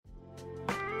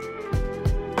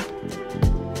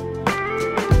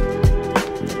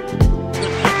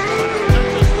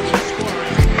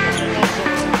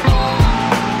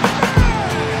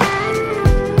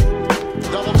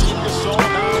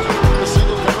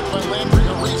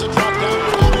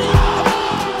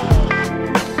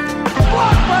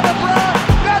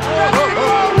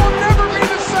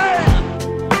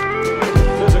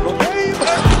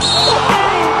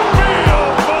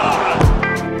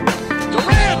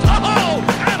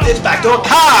It's Backdoor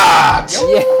Cut!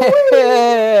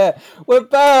 Yeah, we're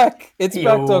back. It's Yo.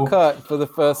 Backdoor Cut for the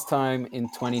first time in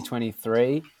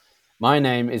 2023. My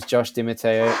name is Josh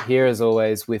DiMatteo, here as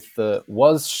always with the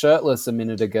was shirtless a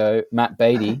minute ago, Matt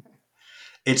Beatty.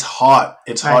 It's hot.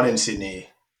 It's hot in Sydney.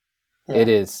 Yeah. It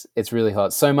is. It's really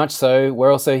hot. So much so,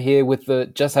 we're also here with the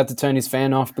just had to turn his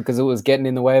fan off because it was getting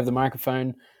in the way of the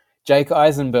microphone, Jake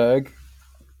Eisenberg.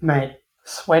 Mate,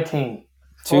 sweating.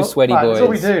 Two sweaty boys. That's what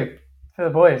we do for the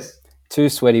boys. Two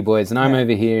sweaty boys, and I'm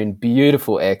over here in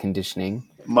beautiful air conditioning.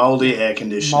 Moldy air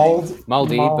conditioning.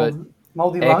 Moldy, but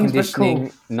moldy air lungs, conditioning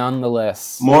but cool.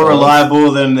 nonetheless. More reliable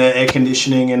than the air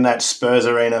conditioning in that Spurs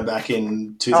arena back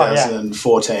in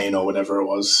 2014 or whatever it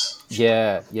was.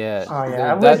 Yeah. Oh yeah,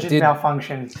 That alleged did-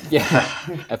 malfunction. Yeah,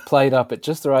 it played up at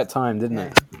just the right time, didn't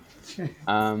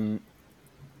it?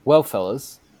 Well,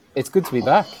 fellas, it's good to be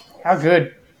back. How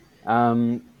good?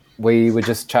 We were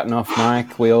just chatting off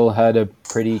mic. We all had a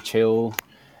pretty chill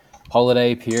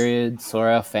holiday period, saw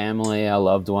our family, our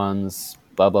loved ones,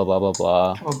 blah, blah, blah, blah,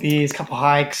 blah. Couple beers, couple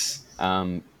hikes.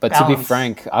 But to be Balance.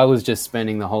 frank, I was just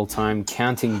spending the whole time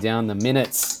counting down the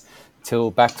minutes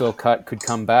till Backdoor Cut could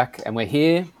come back, and we're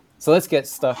here. So let's get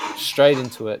stuck straight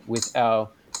into it with our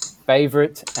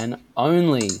favourite and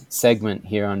only segment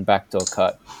here on Backdoor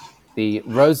Cut, the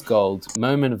Rose Gold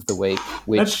Moment of the Week,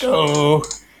 which, Let's go.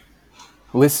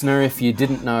 listener, if you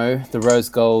didn't know, the Rose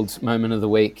Gold Moment of the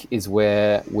Week is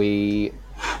where we,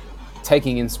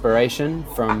 taking inspiration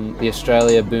from the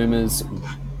Australia Boomers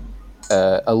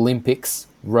Olympics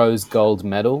Rose Gold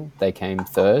medal, they came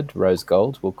third, Rose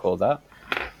Gold, we'll call that.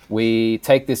 We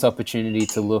take this opportunity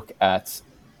to look at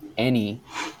any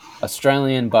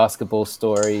Australian basketball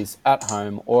stories at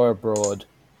home or abroad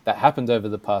that happened over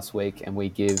the past week, and we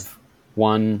give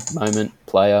one moment,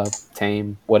 player,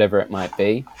 team, whatever it might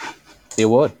be, the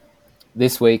award.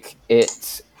 This week,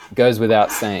 it goes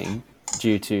without saying,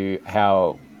 due to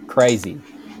how crazy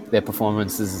their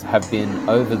performances have been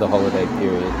over the holiday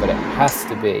period, but it has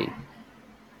to be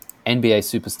NBA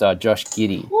superstar Josh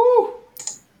Giddey,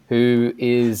 who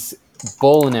is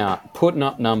balling out, putting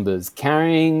up numbers,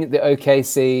 carrying the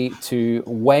OKC to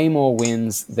way more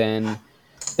wins than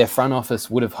their front office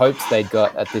would have hoped they'd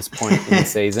got at this point in the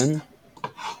season.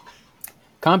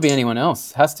 Can't be anyone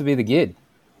else. Has to be the Gid.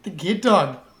 The Gid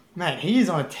Dog, mate, he is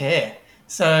on a tear.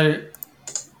 So,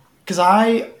 because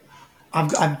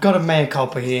I've got a mea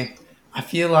culpa here. I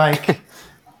feel like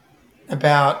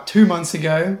about 2 months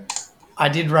ago, I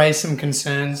did raise some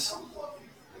concerns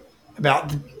about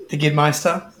the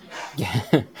Gidmeister.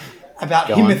 Yeah. About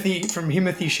Go on. Himothy from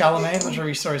Himothy Chalamet. I'm not sure if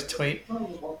you saw his tweet.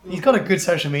 He's got a good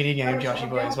social media game, Joshy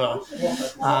boy, as well.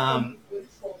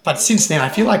 But since then, I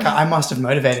feel like I must have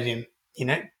motivated him,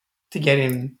 to get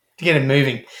him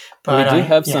moving. But We do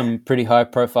have yeah. some pretty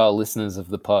high-profile listeners of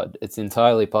the pod. It's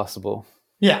entirely possible.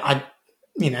 Yeah,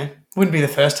 wouldn't be the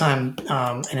first time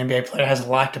an NBA player has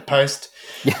liked a post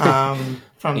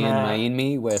from Ian and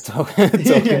me, we're talking to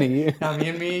you. Me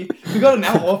and me. We got an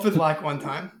Al Horford like one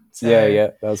time. So,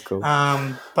 Yeah, that was cool.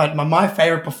 But my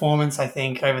favourite performance, I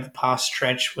think, over the past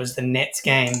stretch was the Nets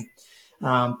game,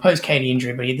 post KD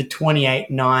injury, but he had the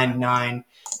 28-9-9,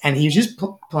 and he was just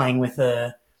playing with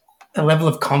a level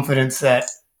of confidence that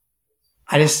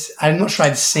I'm not sure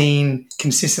I'd seen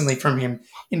consistently from him.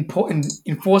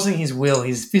 Enforcing his will,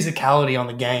 his physicality on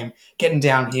the game, getting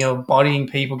downhill, bodying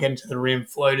people, getting to the rim,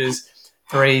 floaters,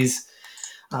 threes,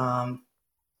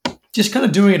 just kind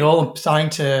of doing it all and starting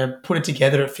to put it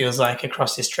together, it feels like,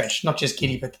 across this stretch. Not just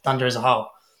Giddey, but the Thunder as a whole.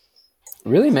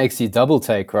 Really makes you double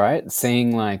take, right?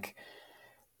 Seeing like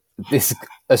this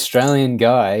Australian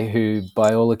guy who,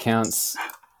 by all accounts,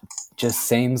 just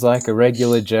seems like a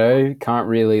regular Joe, can't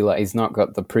really, he's not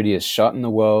got the prettiest shot in the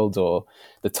world or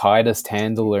the tightest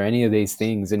handle or any of these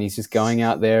things, and he's just going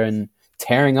out there and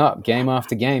tearing up game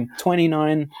after game,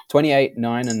 28,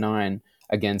 9 and 9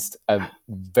 against a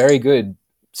very good,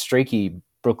 streaky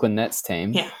Brooklyn Nets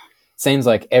team. Yeah. Seems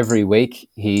like every week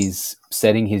he's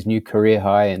setting his new career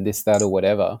high and this, that, or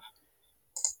whatever.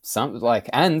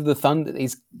 And the Thunder,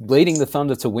 he's leading the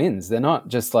Thunder to wins. They're not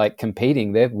just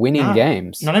competing; they're winning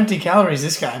games. Not empty calories,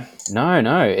 this guy.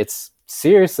 No, it's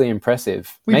seriously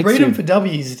impressive. We breed him for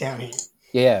W's down here.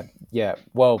 Yeah.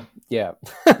 Well, yeah.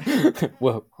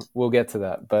 we'll get to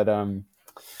that, but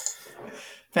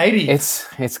Fady.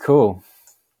 it's cool.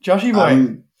 Joshy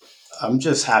boy. I'm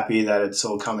just happy that it's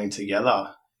all coming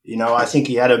together. I think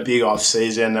he had a big off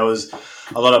season. There was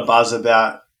a lot of buzz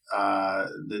about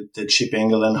the Chip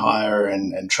Engelland hire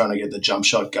and trying to get the jump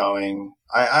shot going.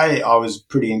 I was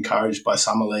pretty encouraged by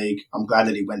Summer League. I'm glad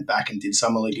that he went back and did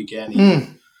Summer League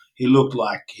again. he looked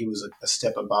like he was a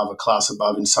step above, a class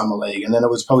above in summer league. And then it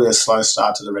was probably a slow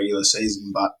start to the regular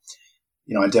season, but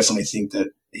I definitely think that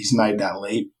he's made that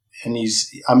leap. And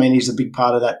he's a big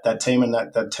part of that team and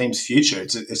that team's future.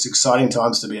 It's exciting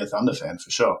times to be a Thunder fan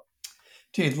for sure.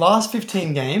 Dude, last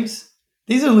 15 games,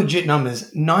 these are legit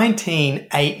numbers. 19,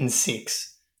 8, and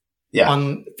 6. Yeah.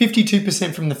 On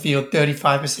 52% from the field,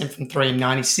 35% from three,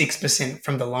 96%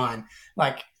 from the line.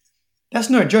 Like, that's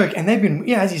no joke. And they've been,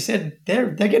 as you said, they're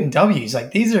getting W's.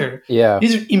 Like, these are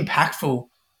impactful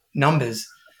numbers.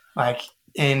 Like,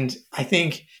 and I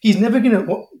think he's never going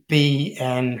to be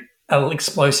an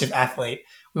explosive athlete.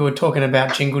 We were talking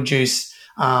about Jingle Juice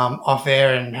off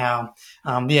air and how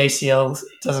the ACL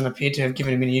doesn't appear to have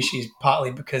given him any issues,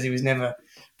 partly because he was never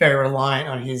very reliant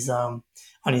on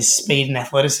his speed and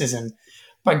athleticism.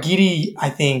 But Giddey, I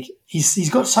think he's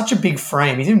got such a big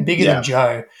frame. He's even bigger than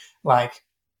Joe. Like,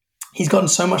 he's gotten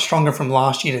so much stronger from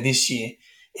last year to this year,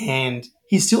 and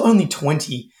he's still only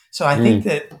 20. So I think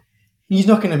that he's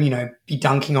not going to, be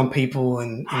dunking on people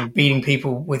and beating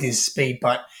people with his speed,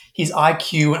 but his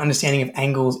IQ and understanding of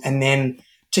angles, and then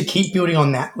to keep building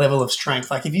on that level of strength.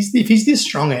 Like, if he's this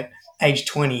strong at age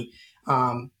 20,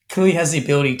 clearly has the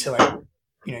ability to,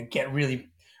 get really,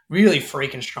 really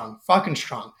freaking strong, fucking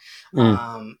strong.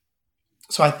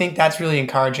 So I think that's really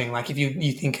encouraging. Like, if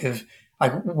you think of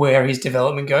like where his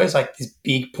development goes, like this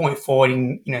big point forward,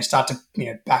 and start to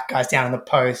back guys down in the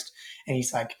post, and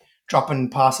he's like dropping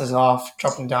passes off,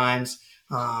 dropping dimes.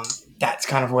 That's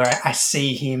kind of where I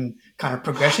see him kind of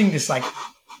progressing. This, like,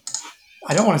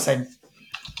 I don't want to say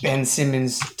Ben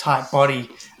Simmons type body,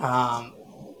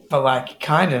 but like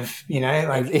kind of,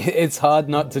 like it's hard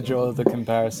not to draw the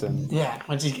comparison. Yeah,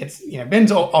 once he gets,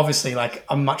 Ben's obviously like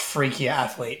a much freakier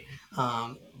athlete,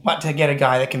 but to get a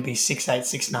guy that can be 6'8",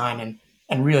 6'9",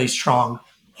 and really strong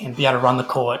and be able to run the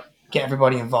court, get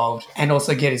everybody involved, and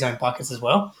also get his own buckets as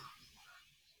well.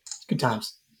 It's good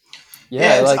times.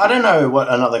 Yeah, I don't know what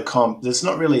another comp. There's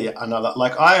not really another.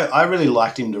 Like, I really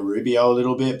liked him to Rubio a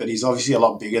little bit, but he's obviously a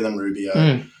lot bigger than Rubio,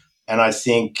 and I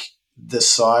think the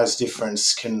size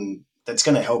difference that's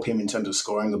going to help him in terms of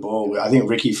scoring the ball. I think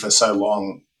Ricky for so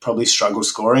long probably struggled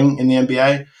scoring in the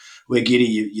NBA. Where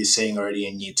Giddey, you're seeing already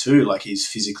in year 2, like, he's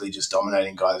physically just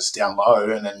dominating guys down low,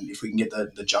 and then if we can get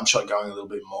the jump shot going a little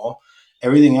bit more,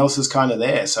 everything else is kind of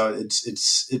there. So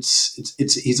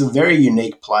he's a very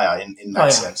unique player in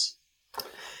that sense.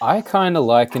 I kind of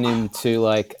liken him to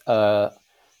like a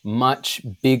much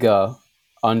bigger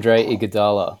Andre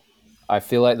Iguodala. I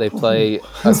feel like they play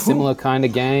a similar kind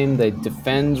of game. They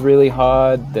defend really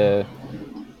hard.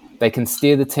 They can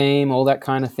steer the team, all that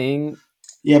kind of thing.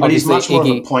 Yeah, but obviously, he's much more of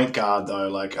a point guard, though.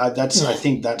 Like, I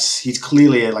think he's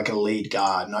clearly like a lead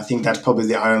guard, and I think that's probably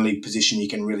the only position you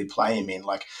can really play him in.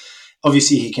 Like,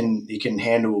 obviously, he can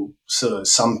handle sort of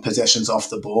some possessions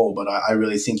off the ball, but I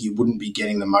really think you wouldn't be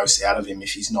getting the most out of him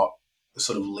if he's not the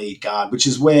sort of lead guard, which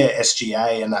is where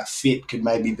SGA and that fit could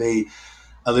maybe be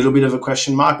a little bit of a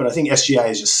question mark. But I think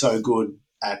SGA is just so good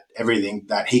at everything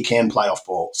that he can play off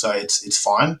ball, so it's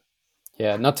fine.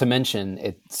 Yeah, not to mention,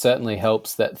 it certainly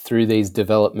helps that through these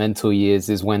developmental years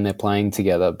is when they're playing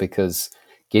together, because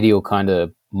Giddey will kind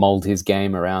of mold his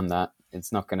game around that.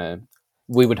 It's not going to,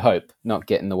 we would hope, not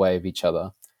get in the way of each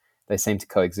other. They seem to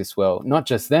coexist well. Not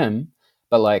just them,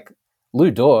 but like Lou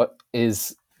Dort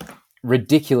is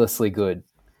ridiculously good.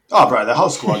 Oh, bro, the whole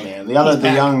squad, man. The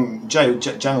young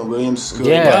Jalen Williams is good.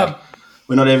 Yeah.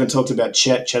 We're not even talked about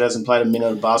Chet. Chet hasn't played a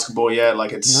minute of basketball yet.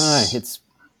 Like,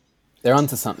 they're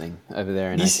onto something over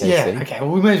there in OKC. Yeah, okay.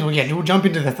 Well, we may as well we'll jump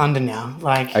into the Thunder now.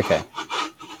 Like, okay.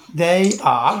 They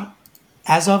are,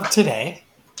 as of today,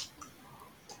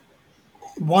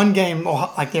 one game, or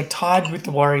like they're tied with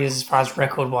the Warriors as far as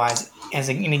record-wise,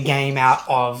 in a game out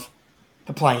of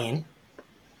the play-in.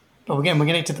 But again, we're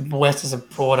getting to the West as a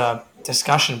broader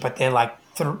discussion, but they're like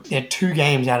they're 2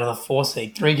 games out of the 4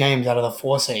 seed, 3 games out of the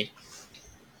 4 seed,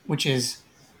 which is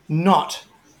not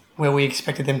where we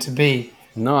expected them to be.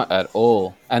 Not at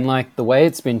all. And like the way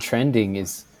it's been trending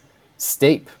is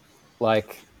steep.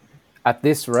 Like at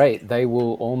this rate, they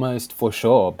will almost for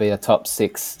sure be a top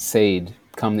 6 seed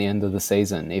come the end of the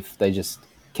season if they just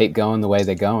keep going the way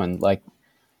they're going. Like,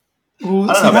 I don't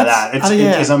know about that.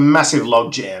 It's a massive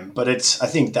logjam, but I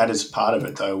think that is part of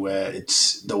it though, where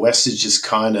the West is just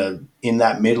kind of in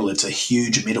that middle. It's a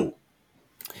huge middle.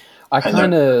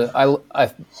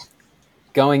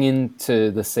 Going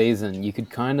into the season, you could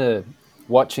kind of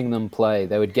watching them play,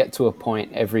 they would get to a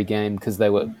point every game because they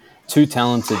were too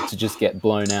talented to just get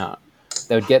blown out.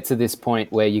 They would get to this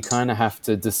point where you kind of have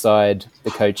to decide,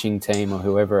 the coaching team or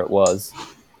whoever it was,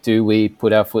 do we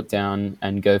put our foot down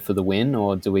and go for the win,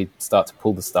 or do we start to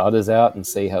pull the starters out and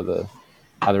see how the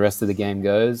rest of the game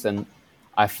goes? And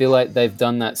I feel like they've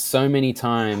done that so many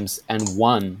times and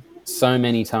won so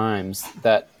many times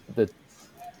that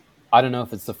I don't know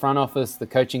if it's the front office, the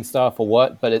coaching staff, or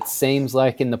what, but it seems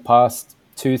like in the past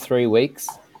 2-3 weeks,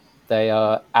 they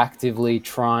are actively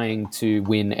trying to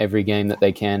win every game that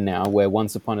they can now, where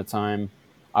once upon a time,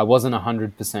 I wasn't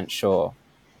 100% sure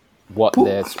what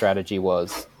their strategy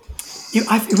was.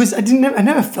 I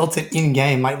never felt it in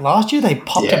game. Like last year, they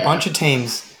popped a bunch of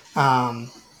teams.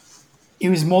 It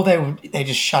was more they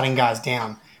just shutting guys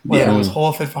down. Whether it was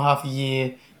Horford for half a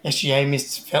year,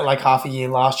 SGA felt like half a year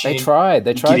last year. They tried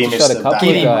to shut a couple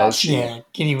of guys. Yeah,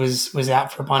 Giddy was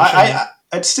out for a bunch of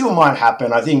it still might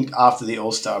happen. I think after the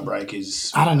All-Star break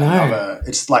is... I don't know.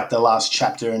 It's like the last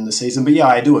chapter in the season. But yeah,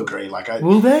 I do agree.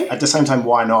 Will they? At the same time,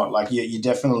 why not? Like, you're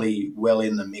definitely well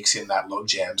in the mix in that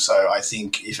logjam. So I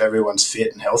think if everyone's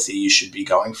fit and healthy, you should be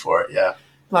going for it, yeah.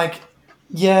 Like,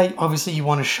 yeah, obviously you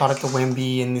want a shot at the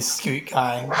Wemby and this Scoot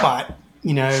guy. But,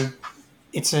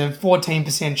 it's a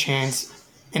 14% chance.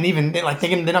 And even, they're not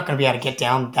going to be able to get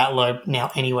down that low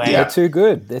now anyway. Yeah. They're too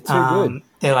good.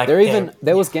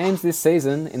 There was games this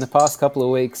season in the past couple of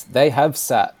weeks, they have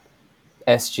sat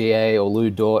SGA or Lou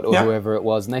Dort or whoever it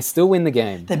was, and they still win the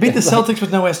game. They beat the Celtics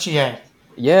with no SGA.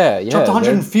 Yeah. Dropped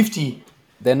 150.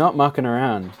 They're not mucking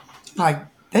around. Like,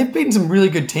 they've beaten some really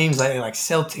good teams lately, like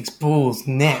Celtics, Bulls,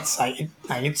 Nets.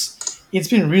 It's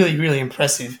been really, really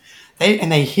impressive.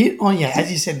 They hit on,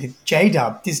 as you said, the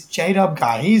J-Dub. This J-Dub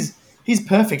guy, he's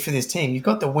perfect for this team. You've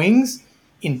got the wings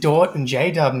in Dort and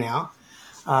J-Dub now.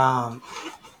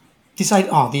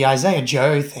 The Isaiah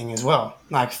Joe thing as well.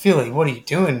 Like, Philly, what are you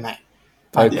doing, mate?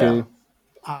 Poku.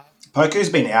 Poku's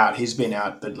been out. He's been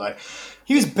out, but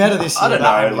he was better this year. I don't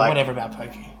know. Whatever about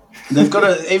Poku. They've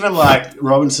got even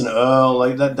Robinson Earl.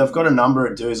 They've got a number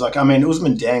of dudes.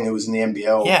 Usman Deng, who was in the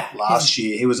NBL last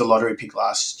year. He was a lottery pick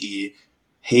last year.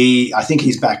 I think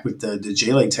he's back with the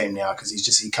G League team now because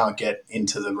he can't get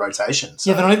into the rotation.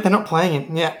 So. Yeah, they're not playing it.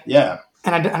 Yeah. Yeah.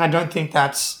 And I don't think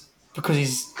that's because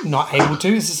he's not able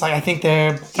to. It's just I think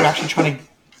they're actually trying to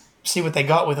see what they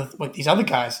got with these other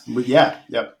guys. Yeah,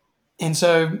 yep. And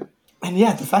so,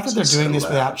 the fact that they're doing this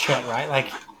without Chet,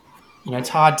 right? It's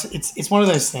hard. It's one of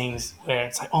those things where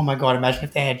it's like, oh my god, imagine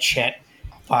if they had Chet.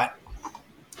 But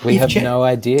we have no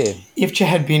idea. If Chet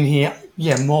had been here,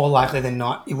 more likely than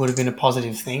not, it would have been a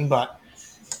positive thing. But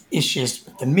it's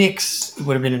just the mix. It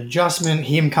would have been an adjustment.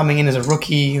 Him coming in as a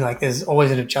rookie, there's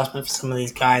always an adjustment for some of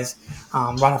these guys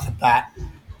right off the bat.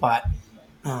 But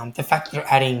the fact that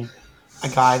they're adding a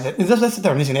guy that's what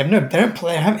they're missing. They don't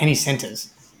have any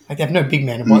centers. They have no big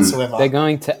men whatsoever. They're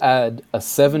going to add a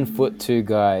 7'2"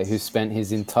 guy who spent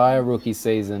his entire rookie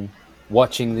season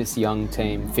watching this young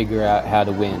team figure out how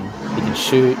to win. He can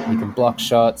shoot. He can block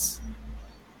shots.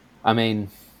 I mean,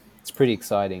 it's pretty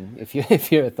exciting if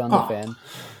you're a Thunder fan.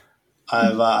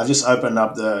 I've just opened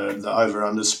up the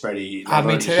over-under spready.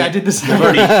 Me too. I did the same.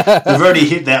 They've already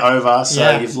hit their over,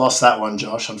 so you've lost that one,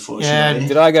 Josh, unfortunately. Yeah.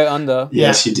 Did I go under?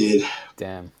 Yes, you did.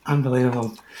 Damn.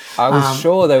 Unbelievable. I was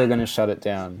sure they were going to shut it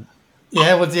down.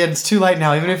 Yeah, it's too late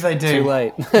now, even if they do. Too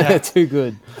late. They're too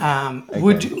good. Okay.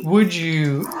 Would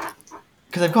you,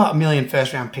 because they've got 1 million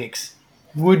first-round picks,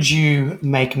 would you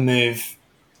make a move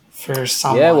for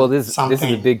someone? Yeah, well, this is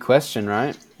a big question,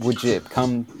 right? Would you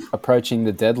come approaching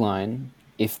the deadline,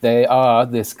 if they are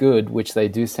this good, which they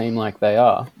do seem like they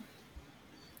are,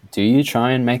 do you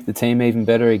try and make the team even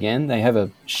better again? They have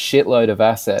a shitload of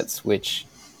assets, which,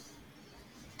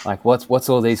 what's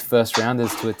all these first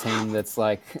rounders to a team that's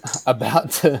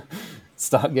about to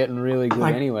start getting really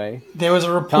good anyway? There was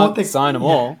a report that sign them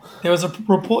all. There was a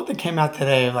report that came out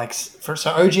today of so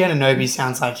OG Anunoby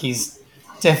sounds like he's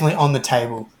definitely on the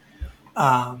table.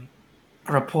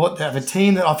 A report of a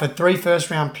team that offered 3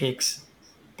 first-round picks,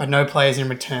 but no players in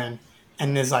return,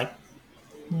 and there's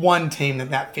one team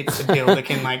that fits the bill that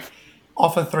can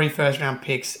offer 3 first-round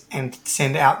picks and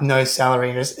send out no salary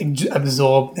and just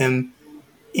absorb them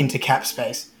into cap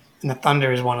space, and the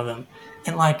Thunder is one of them.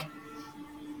 And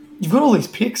you've got all these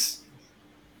picks,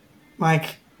 why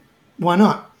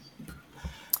not?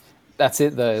 That's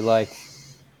it though.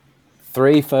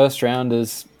 3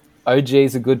 first-rounders.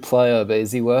 OG's a good player, but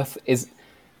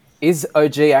is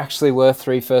OG actually worth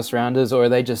 3 first-rounders, or are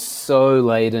they just so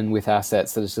laden with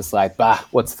assets that it's just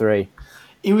what's 3?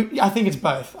 I think it's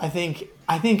both. I think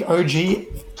OG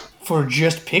for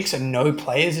just picks and no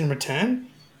players in return.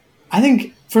 I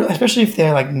think especially if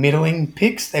they're middling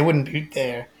picks, they wouldn't be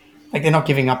there. They're not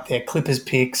giving up their Clippers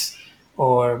picks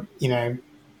or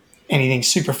anything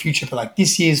super future, but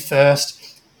this year's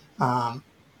first.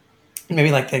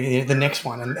 maybe like the next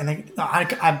one, and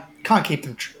I can't keep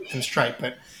them straight,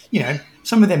 but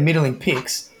some of their middling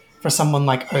picks for someone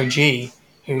like OG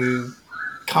who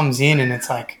comes in and it's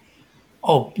like,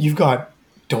 oh, you've got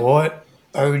Dort,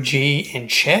 OG, and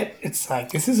Chet. It's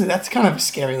like that's kind of a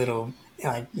scary little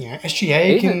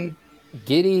SGA Even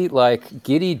Giddy,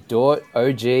 Dort,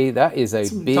 OG. That is a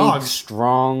big, dogs.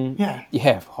 strong.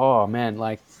 Yeah. Oh man,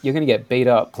 like you're gonna get beat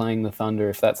up playing the Thunder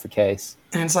if that's the case.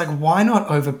 And it's like, why not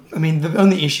over? I mean, the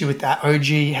only issue with that,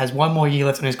 OG has one more year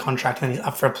left on his contract and he's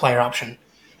up for a player option,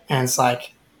 and it's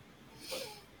like.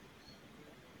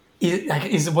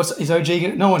 Is OG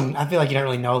gonna, no one? I feel like you don't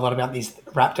really know a lot about these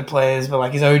Raptor players, but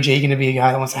like, is OG going to be a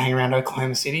guy that wants to hang around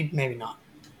Oklahoma City? Maybe not.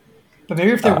 But maybe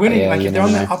if they're winning, if they're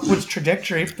on that upwards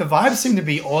trajectory, the vibes seem to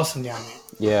be awesome down there.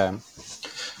 Yeah.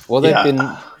 Well, they've been.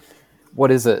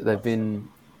 What is it? They've been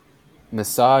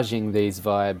massaging these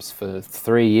vibes for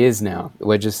 3 years now.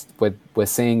 We're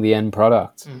seeing the end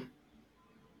product.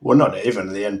 Well, not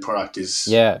even. The end product is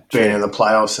being in the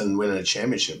playoffs and winning a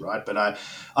championship, right? But I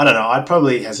don't know. I'd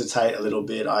probably hesitate a little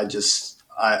bit. I just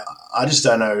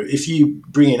don't know. If you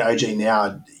bring in OG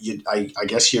now, I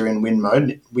guess you're in win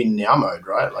now mode,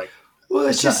 right? Like, well,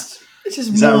 it's just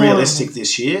is that realistic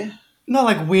this year? Not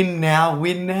like win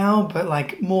now, but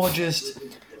like more just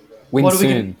win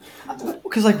soon.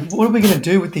 Because like, what are we going to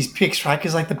do with these picks, right?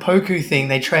 Because like the Poku thing,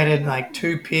 they traded like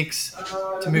 2 picks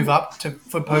to move up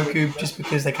for Poku just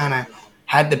because they kind of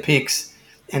had the picks,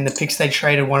 and the picks they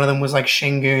traded, one of them was like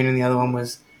Şengün and the other one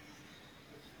was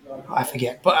I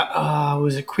forget, but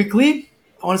was it Quickly?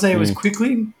 I want to say it was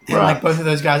Quickly, and like both of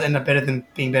those guys end up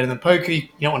being better than Poku. You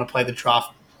don't want to play the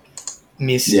draft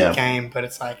miss game, but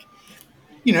it's like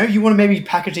you want to maybe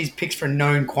package these picks for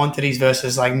known quantities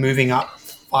versus like moving up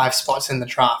 5 spots in the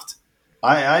draft.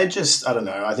 I don't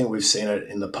know. I think we've seen it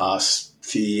in the past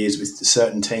few years with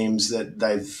certain teams that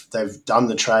they've done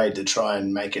the trade to try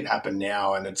and make it happen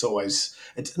now, and it's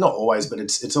not always, but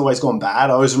it's always gone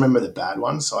bad. I always remember the bad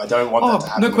ones, so I don't want that to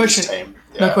happen. No question. With this team.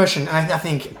 No question. And I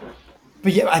think,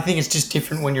 but yeah, I think it's just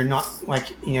different when you're not like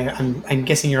I'm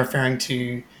guessing you're referring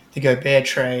to the Gobert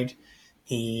trade.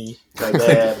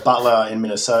 Gobert, Butler in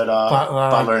Minnesota,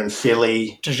 Butler in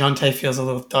Philly. DeJounte feels a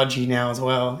little dodgy now as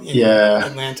well in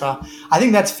Atlanta. I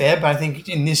think that's fair, but I think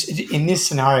in this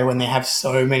scenario when they have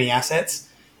so many assets,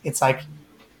 it's like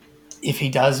if he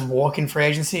does walk in free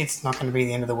agency, it's not going to be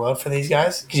the end of the world for these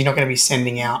guys because you're not going to be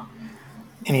sending out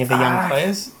any of the young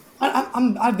players.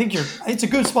 I think it's a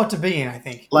good spot to be in, I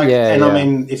think. I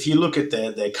mean, if you look at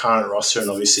their current roster, and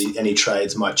obviously any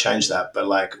trades might change that, but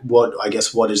like what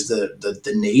is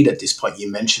the need at this point?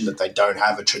 You mentioned that they don't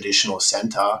have a traditional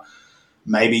center.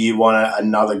 Maybe you want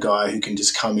another guy who can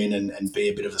just come in and be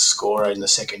a bit of a scorer in the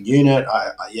second unit.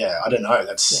 I don't know.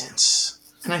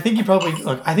 And I think you probably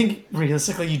I think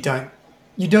realistically you don't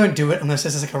do it unless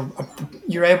there's like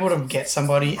you're able to get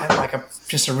somebody at like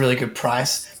just a really good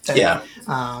price.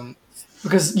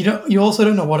 Because you also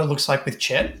don't know what it looks like with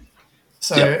Chet.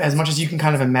 So as much as you can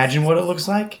kind of imagine what it looks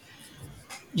like,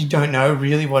 you don't know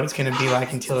really what it's going to be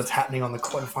like until it's happening on the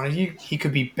court in front of you. He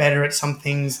could be better at some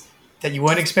things that you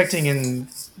weren't expecting and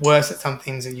worse at some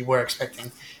things that you were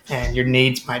expecting. And your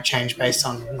needs might change based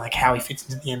on like how he fits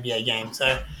into the NBA game.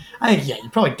 So I think, you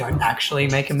probably don't actually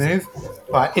make a move,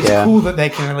 but it's cool that they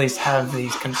can at least have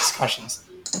these kind of discussions.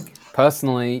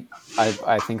 Personally,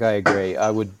 I think I agree.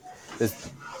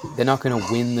 They're not going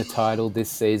to win the title this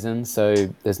season, so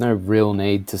there's no real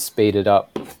need to speed it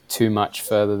up too much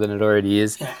further than it already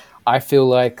is. Yeah. I feel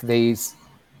like these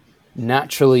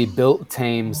naturally built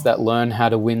teams that learn how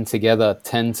to win together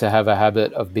tend to have a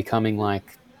habit of becoming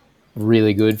like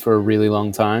really good for a really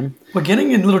long time. We're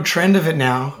getting a little trend of it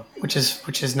now, which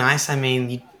is nice. I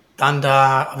mean, Thunder,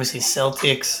 obviously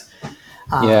Celtics,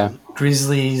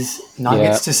 Grizzlies,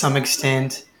 Nuggets to some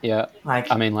extent. Yeah, like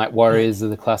Warriors are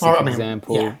the classic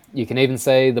example. Yeah. You can even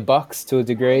say the Bucks to a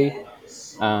degree.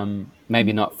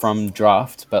 Maybe not from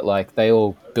draft, but like they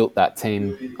all built that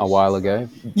team a while ago.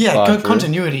 Yeah,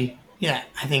 continuity. Yeah,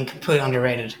 I think completely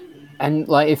underrated. And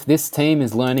like if this team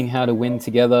is learning how to win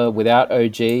together without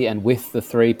OG and with the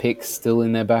 3 picks still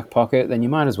in their back pocket, then you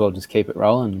might as well just keep it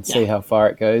rolling and see how far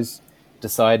it goes.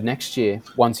 Decide next year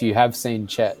once you have seen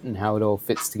Chet and how it all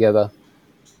fits together.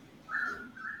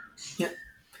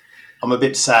 I'm a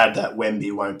bit sad that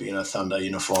Wemby won't be in a Thunder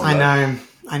uniform. I know.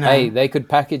 Hey, they could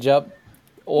package up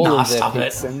all of their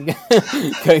picks and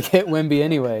go get Wemby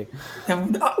anyway.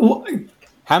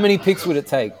 How many picks would it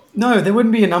take? No, there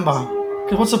wouldn't be a number.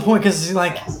 Because what's the point? Because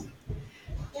like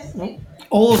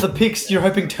all of the picks you're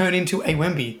hoping turn into a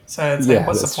Wemby. So it's like,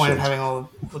 what's the point of having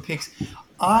all the picks?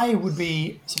 I would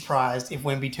be surprised if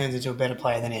Wemby turns into a better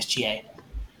player than SGA.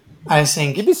 I just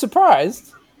think, You'd be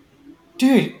surprised.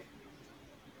 dude,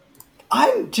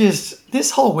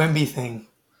 this whole Wemby thing.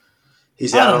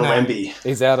 He's I out don't on know. Wemby.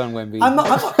 He's out on Wemby. I'm not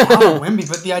out on Wemby,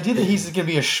 but the idea that he's going to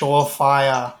be a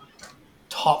surefire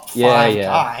top 5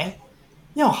 guy,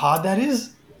 you know how hard that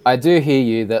is? I do hear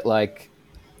you that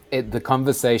the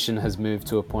conversation has moved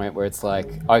to a point where it's like,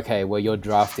 okay, well, you're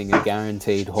drafting a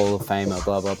guaranteed Hall of Famer,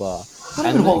 blah blah blah,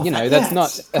 and that's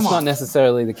not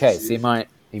necessarily the case. He might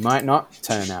not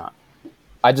turn out.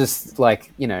 I just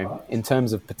in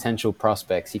terms of potential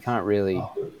prospects, you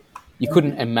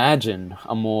couldn't imagine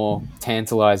a more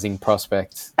tantalizing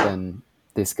prospect than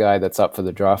this guy that's up for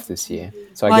the draft this year.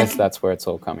 So I guess that's where it's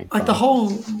all coming from.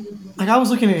 I was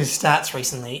looking at his stats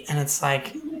recently, and it's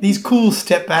like these cool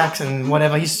step backs and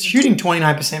whatever. He's shooting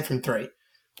 29% from 3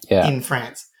 in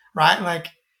France, right? Like,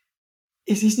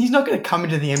 he's not going to come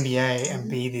into the NBA and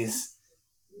be this.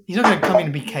 He's not going to come in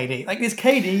and be KD. Like, there's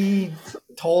KD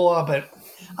taller, but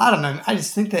I don't know. I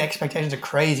just think the expectations are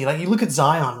crazy. Like, you look at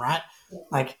Zion, right?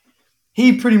 Like,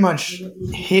 he pretty much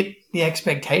hit the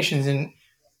expectations, and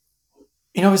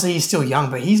obviously he's still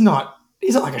young, but he's not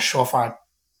like a surefire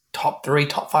top 3,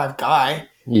 top 5 guy.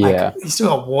 Yeah, he's still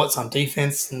got warts on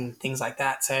defense and things like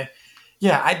that. So,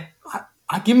 yeah,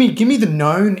 I give me the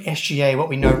known SGA, what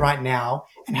we know right now,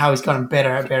 and how he's gotten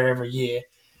better every year,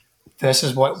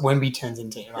 versus what Wemby turns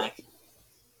into. Like,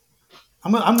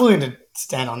 I'm willing to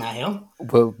stand on that hill.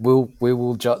 We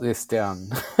will jot this down.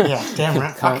 Yeah, damn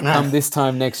right. Come this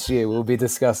time next year, we'll be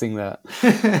discussing that.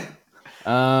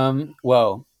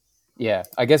 Well. Yeah,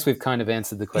 I guess we've kind of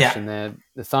answered the question there.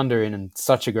 The Thunder are in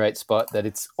such a great spot that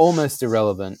it's almost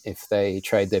irrelevant if they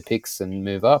trade their picks and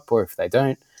move up, or if they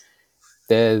don't.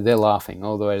 They're laughing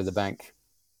all the way to the bank.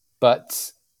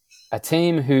 But a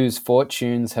team whose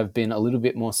fortunes have been a little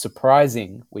bit more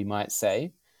surprising, we might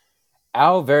say,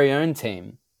 our very own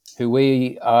team, who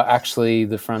we are actually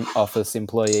the front office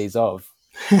employees of,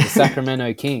 the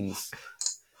Sacramento Kings.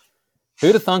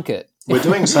 Who'd have thunk it? We're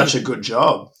doing such a good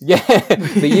job. Yeah,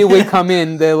 the year we come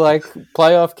in, they're like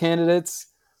playoff candidates.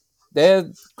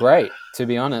 They're great, to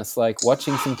be honest. Like,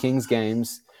 watching some Kings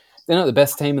games, they're not the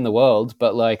best team in the world,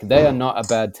 but they are not a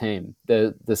bad team.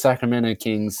 The Sacramento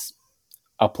Kings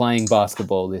are playing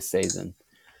basketball this season.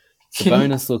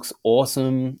 Sabonis looks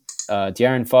awesome.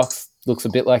 De'Aaron Fox looks a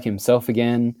bit like himself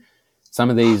again. Some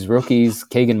of these rookies,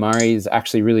 Keegan Murray is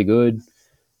actually really good.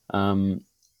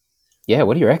 Yeah,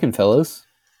 what do you reckon, fellas?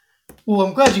 Well,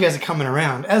 I'm glad you guys are coming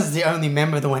around. As the only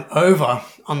member that went over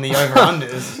on the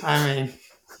over-unders, I mean,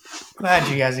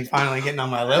 glad you guys are finally getting on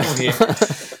my level here.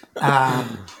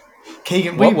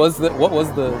 Keegan, what was the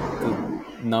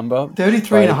number?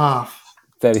 33.5.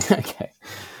 30, okay.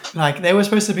 Like, they were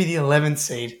supposed to be the 11th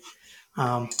seed.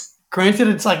 Granted,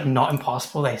 it's not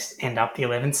impossible they end up the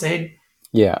 11th seed.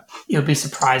 Yeah. It would be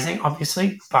surprising,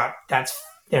 obviously, but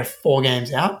they're 4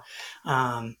 games out.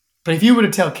 But if you were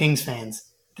to tell Kings fans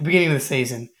at the beginning of the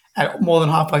season, at more than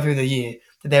halfway through the year,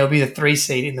 that they would be the 3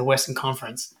 seed in the Western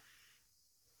Conference,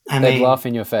 they'd laugh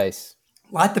in your face.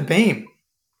 Light the beam.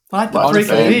 Light the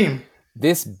freaking beam.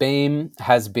 This beam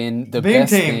has been the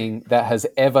best thing that has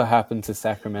ever happened to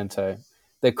Sacramento.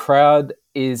 The crowd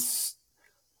is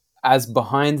as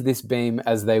behind this beam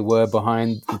as they were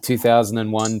behind the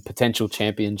 2001 potential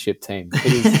championship team.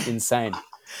 It is insane.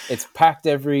 It's packed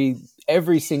every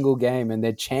single game, and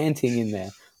they're chanting in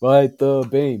there, "Light the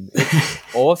beam." It's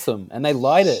awesome, and they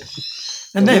light it.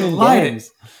 And they light it.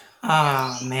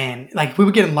 Ah, man. We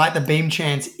were getting light the beam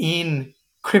chants in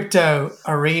Crypto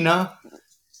Arena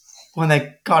when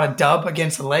they got a dub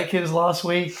against the Lakers last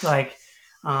week.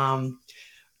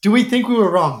 Do we think we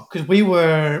were wrong? Because we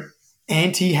were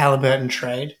anti-Halliburton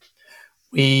trade.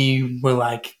 We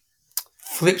were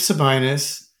flip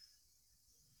Sabonis.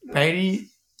 Beatty,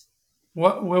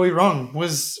 what were we wrong?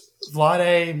 Was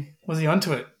Vlade, was he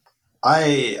onto it?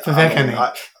 I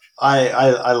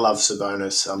love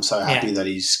Sabonis. I'm so happy that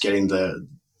he's getting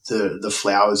the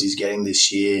flowers he's getting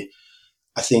this year.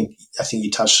 I think you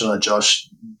touched on it, Josh.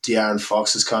 De'Aaron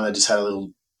Fox has kind of just had a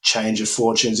little change of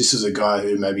fortunes. This is a guy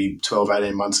who maybe 12,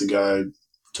 18 months ago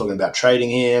talking about trading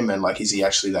him and is he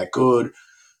actually that good?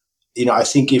 I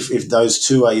think if those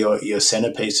two are your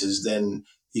centerpieces, then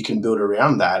you can build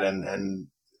around that. And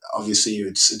obviously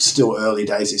it's still early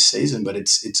days this season, but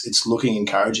it's looking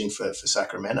encouraging for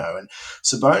Sacramento. And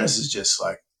Sabonis is just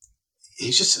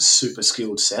he's just a super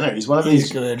skilled center. He's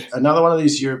another one of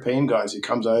these European guys who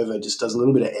comes over, just does a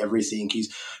little bit of everything.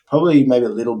 He's probably maybe a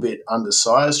little bit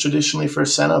undersized traditionally for a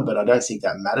center, but I don't think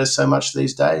that matters so much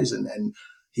these days. And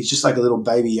he's just like a little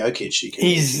baby Jokic.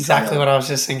 He's exactly what I was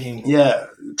just thinking. Yeah,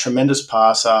 tremendous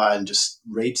passer and just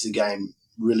reads the game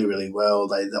really, really well.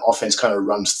 The offense kind of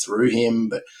runs through him,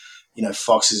 but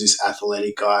Fox is this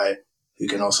athletic guy who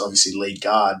can also obviously lead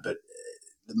guard. But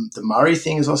the Murray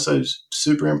thing is also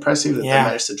super impressive that they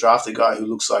managed to draft a guy who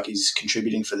looks like he's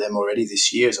contributing for them already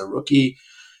this year as a rookie.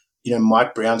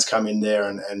 Mike Brown's come in there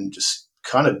and just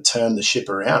kind of turned the ship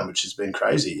around, which has been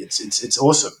crazy. It's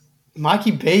awesome.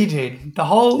 Mikey B, dude. The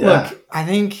whole look. I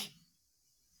think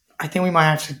we might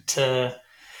have to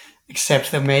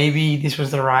accept that maybe this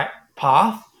was the right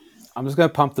path. I'm just going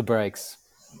to pump the brakes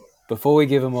before we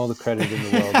give him all the credit in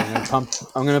the world.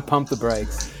 I'm going to pump the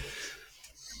brakes.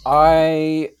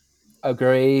 I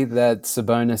agree that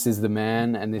Sabonis is the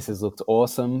man, and this has looked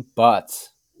awesome. But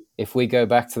if we go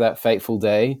back to that fateful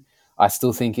day, I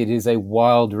still think it is a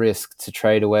wild risk to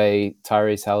trade away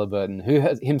Tyrese Halliburton, who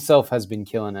himself has been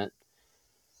killing it.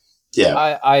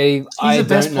 Yeah, he's the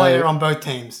best player on both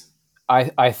teams.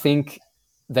 I think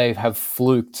they have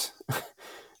fluked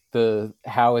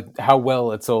how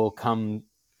well it's all come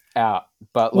out,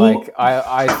 but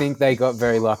I think they got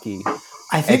very lucky.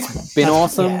 I think it's been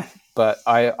awesome, but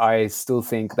I still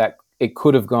think that it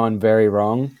could have gone very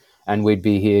wrong, and we'd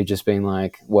be here just being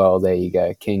like, well, there you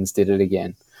go, Kings did it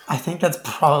again. I think that's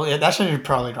probably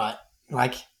right.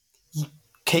 Like,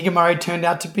 Keegan Murray turned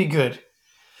out to be good.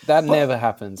 That never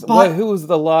happens. Well, who was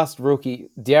the last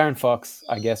rookie? De'Aaron Fox,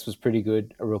 I guess, was pretty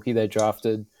good. A rookie they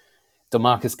drafted.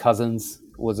 DeMarcus Cousins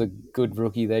was a good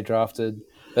rookie they drafted.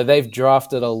 But they've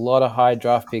drafted a lot of high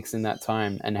draft picks in that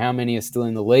time. And how many are still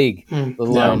in the league, let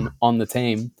alone on the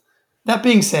team? That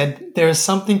being said, there is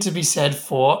something to be said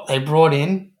for they brought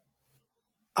in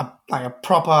a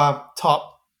proper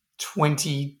top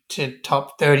 20 to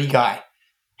top 30 guy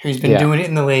who's been doing it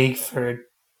in the league for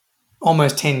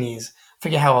almost 10 years. I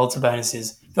forget how old Sabonis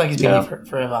is. I feel like he's been here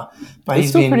forever. But he's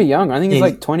still pretty young. I think he's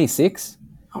like 26.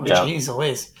 Oh, jeez,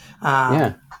 Louise.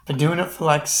 Been doing it for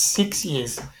like 6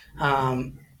 years.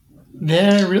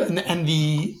 They're real, and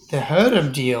the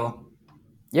Herder deal.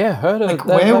 Yeah, Herder.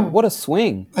 What a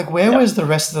swing. Like, where was the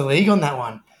rest of the league on that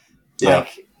one? Yeah.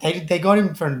 Like, they got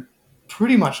him for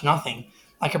pretty much nothing.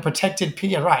 Like a protected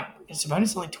pick. Yeah, right. Sabonis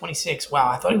is only 26.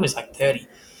 Wow, I thought he was like 30.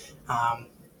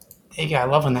 There you go. I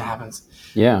love when that happens.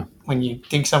 Yeah. When you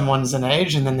think someone's an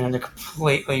age and then they're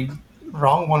completely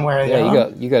wrong one way or the other. Yeah,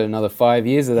 you got another 5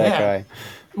 years of that guy.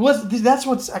 Well, that's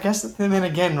what's, I guess, and then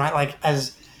again, right, like,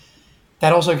 as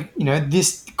that also,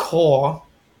 this core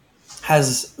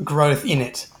has growth in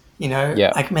it,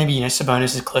 like maybe,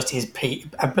 Sabonis is close to his peak,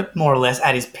 a bit more or less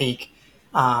at his peak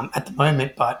at the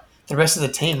moment, but the rest of the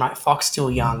team, right, Fox still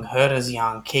young, Herder's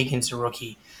young, Keegan's a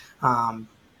rookie,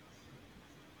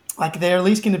 like, they're at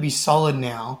least going to be solid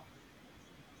now.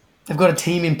 They've got a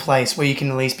team in place where you can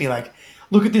at least be like,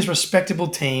 look at this respectable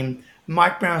team.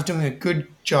 Mike Brown's doing a good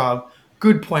job,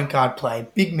 good point guard play,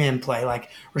 big man play. Like,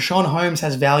 Rashawn Holmes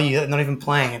has value that they're not even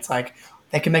playing. It's like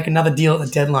they can make another deal at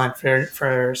the deadline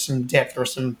for some depth or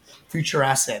some future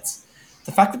assets.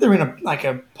 The fact that they're in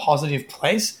a positive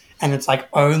place and it's like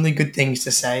only good things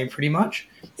to say pretty much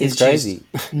is crazy.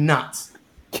 Just nuts.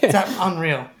 It's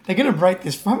unreal. They're going to break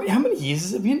this. How many years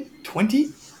has it been?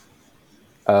 20?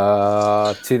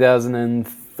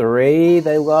 2003,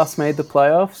 they last made the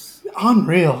playoffs.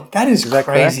 Unreal. That is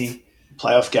crazy. Correct?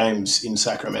 Playoff games in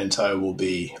Sacramento will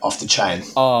be off the chain.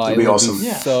 Oh, it'll be awesome.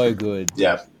 Be so good.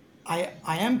 Yeah. I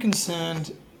am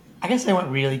concerned. I guess they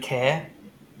won't really care,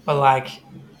 but like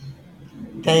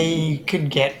they could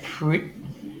get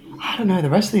I don't know, the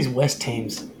rest of these West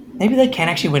teams. Maybe they can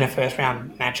actually win a first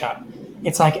round matchup.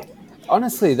 It's like,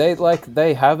 honestly,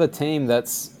 they have a team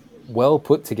that's well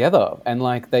put together and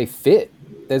like they fit.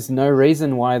 There's no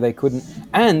reason why they couldn't.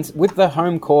 And with the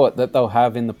home court that they'll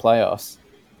have in the playoffs,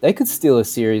 they could steal a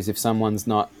series if someone's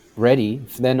not ready.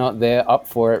 If they're not there up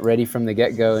for it, ready from the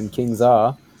get-go, and Kings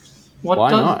are, why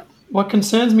not? What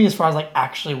concerns me as far as like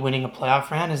actually winning a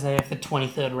playoff round is they have the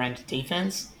 23rd ranked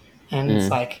defense. And it's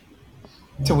like,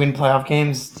 to win playoff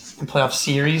games and playoff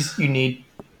series, you need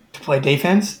to play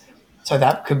defense. So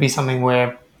that could be something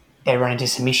where they run into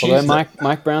some issues. Although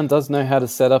Mike Brown does know how to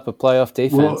set up a playoff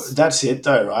defense. Well, that's it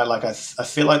though, right? Like I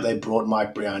feel like they brought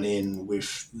Mike Brown in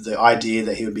with the idea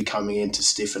that he would be coming in to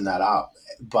stiffen that up.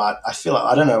 But I feel like,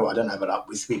 I don't know, I don't have it up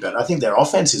with me, but I think their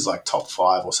offense is like top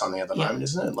 5 or something at the moment,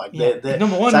 isn't it? Like they're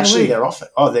number one. It's actually their offense.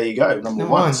 Oh, there you go, number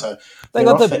one. So they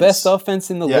got the best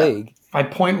offense in the league by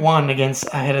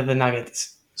 0.1 ahead of the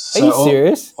Nuggets. So are you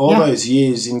serious? All those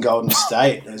years in Golden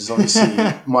State, there's obviously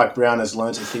Mike Brown has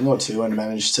learnt a thing or two and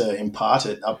managed to impart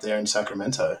it up there in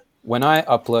Sacramento. When I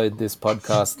upload this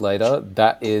podcast later,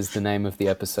 that is the name of the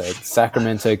episode.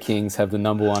 Sacramento Kings have the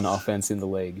number 1 offense in the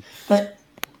league.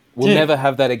 We'll never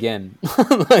have that again.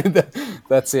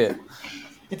 That's it.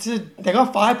 They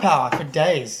got firepower for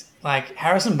days. Like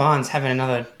Harrison Barnes having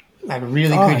another like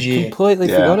really Oh, I good year. completely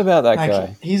forgot about that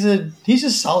guy. He's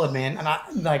just solid, man. And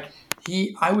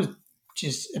I was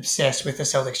just obsessed with the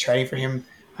Celtics trading for him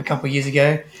a couple of years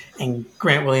ago, and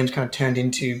Grant Williams kind of turned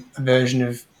into a version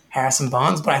of Harrison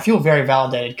Barnes. But I feel very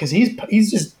validated because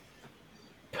he's just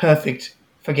perfect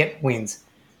for get wins.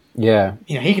 Yeah.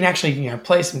 He can actually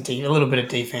play a little bit of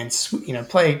defense.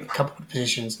 Play a couple of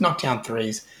positions, knock down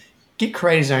threes,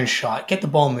 create his own shot, get the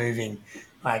ball moving,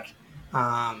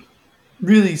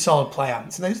 really solid player.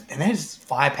 So there's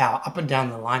firepower up and down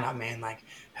the lineup, man. Like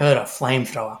Herder,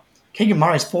 flamethrower. Keegan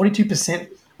Murray's 42%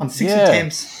 on 60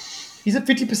 attempts. He's at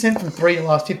 50% from 3 the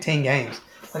last 15 games.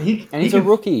 Like he's a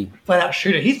rookie. Flat out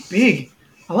shooter. He's big.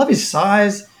 I love his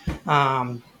size.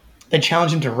 They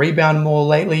challenged him to rebound more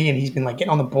lately, and he's been like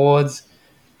getting on the boards.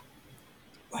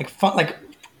 Like fun, like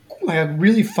a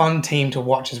really fun team to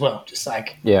watch as well. Just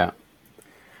like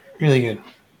really good.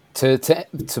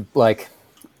 To like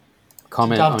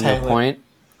comment on your point,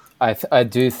 I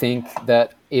do think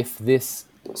that if this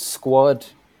squad,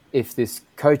 if this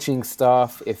coaching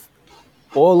staff, if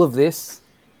all of this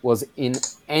was in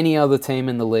any other team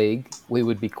in the league, we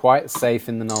would be quite safe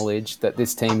in the knowledge that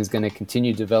this team is going to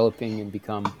continue developing and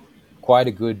become quite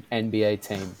a good NBA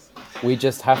team. We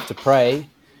just have to pray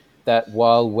that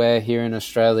while we're here in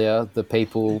Australia, the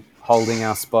people holding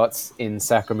our spots in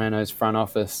Sacramento's front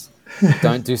office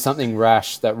don't do something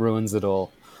rash that ruins it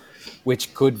all,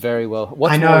 which could very well.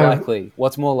 What's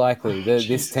more likely?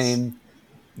 This team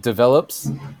develops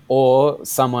or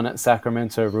someone at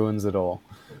Sacramento ruins it all?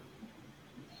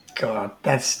 God,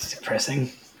 that's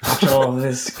depressing. After all of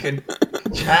this good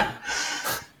chat.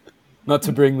 Not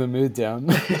to bring the mood down.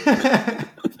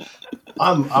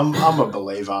 I'm a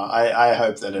believer. I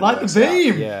hope that it light the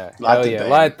beam. Out. Yeah,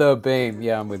 light the beam.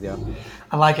 Yeah, I'm with you.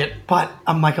 I like it, but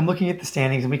I'm looking at the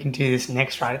standings, and we can do this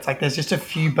next, right? It's like there's just a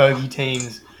few bogey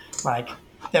teams, like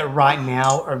that right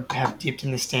now have dipped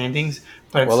in the standings.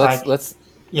 But it's let's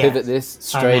pivot this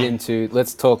straight into.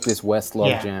 Let's talk this West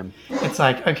logjam. It's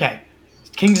like, okay,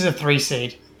 Kings is a 3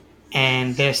 seed,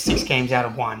 and they're 6 games out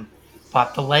of 1,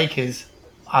 but the Lakers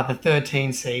are the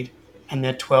 13 seed, and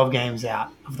they're 12 games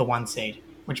out of the 1 seed,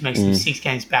 which makes them 6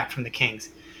 games back from the Kings.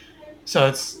 So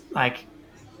it's like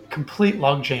complete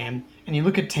logjam. And you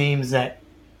look at teams that,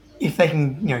 if they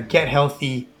can, get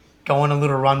healthy, go on a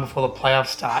little run before the playoffs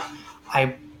start,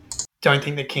 I don't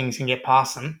think the Kings can get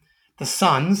past them. The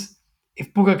Suns,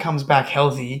 if Booker comes back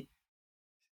healthy,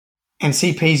 and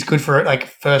CP's good for like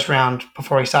first round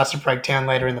before he starts to break down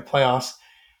later in the playoffs,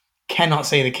 cannot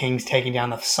see the Kings taking down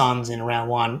the Suns in round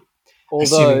 1.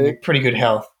 Although pretty good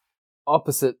health.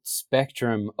 Opposite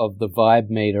spectrum of the vibe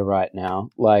meter right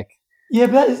now, like. Yeah,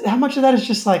 but how much of that is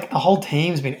just like the whole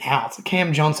team's been out? So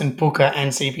Cam Johnson, Booker,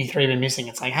 and CP3 have been missing.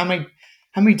 It's like how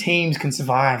many teams can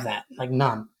survive that? Like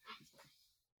none.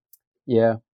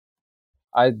 Yeah,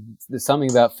 there's something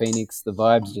about Phoenix. The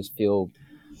vibes just feel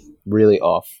really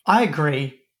off. I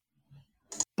agree,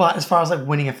 but as far as like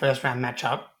winning a first round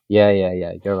matchup. Yeah,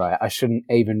 you're right. I shouldn't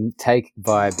even take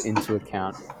vibe into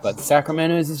account. But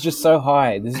Sacramento's is just so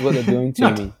high. This is what they're doing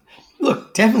to me.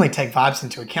 Look, definitely take vibes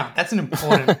into account. That's an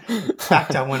important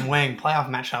factor when weighing playoff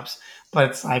matchups. But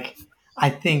it's like, I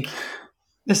think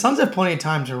the Suns have plenty of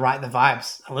time to write the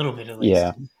vibes a little bit at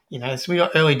least. Yeah. So we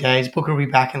got early days. Booker will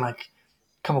be back in like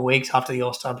a couple of weeks after the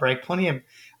All-Star break. Plenty of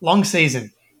long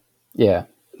season. Yeah.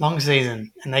 Long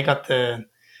season. And they got the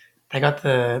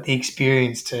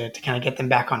experience to kind of get them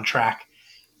back on track.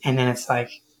 And then it's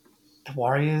like the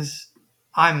Warriors,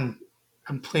 I'm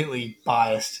completely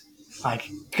biased.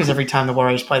 Like, because every time the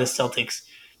Warriors play the Celtics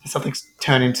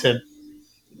turn into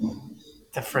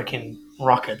the freaking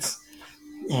Rockets.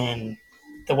 And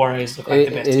the Warriors look like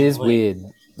the best team. It is weird.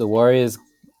 The Warriors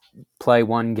play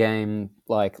one game,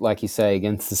 like you say,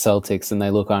 against the Celtics and they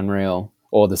look unreal.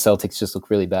 Or the Celtics just look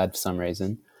really bad for some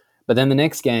reason. But then the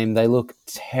next game, they look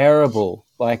terrible,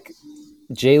 like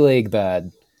G League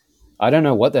bad. I don't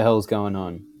know what the hell's going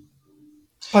on.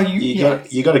 But you got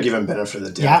to give them benefit of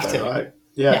the doubt, you have to, right?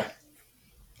 Yeah.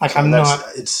 Like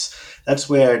that's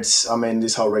where it's. I mean,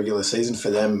 this whole regular season for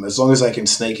them, as long as they can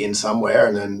sneak in somewhere,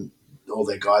 and then all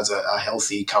their guys are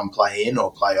healthy, come play in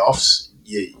or playoffs.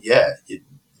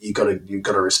 You got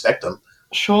to respect them.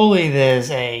 Surely there's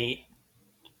a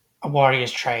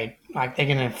Warriors trade. Like they're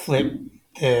going to flip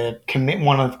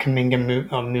one of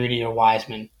Kuminga or Moody or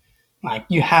Wiseman. Like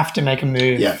you have to make a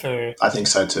move. Yeah, I think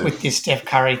so too. With this Steph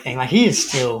Curry thing, like he is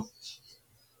still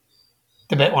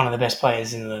one of the best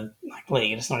players in the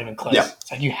league. It's not even close. Yeah. It's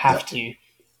like you have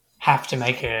to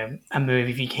make a move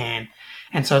if you can.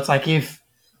 And so it's like if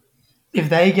if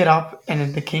they get up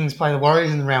and the Kings play the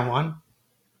Warriors in round one,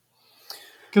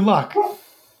 good luck.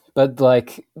 But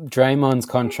like Draymond's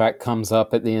contract comes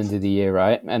up at the end of the year,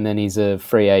 right? And then he's a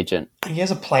free agent. He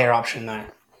has a player option though.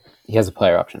 He has a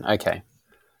player option. Okay.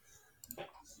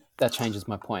 That changes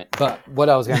my point. But what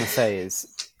I was going to say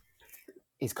is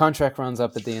his contract runs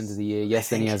up at the end of the year. Yes,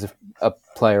 then he has a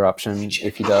player option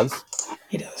if he does.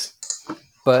 He does.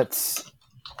 But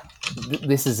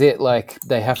this is it. Like,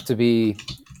 they have to be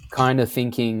kind of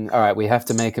thinking, all right, we have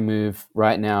to make a move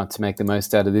right now to make the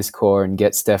most out of this core and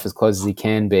get Steph as close as he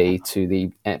can be to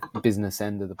the business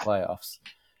end of the playoffs.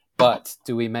 But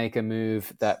do we make a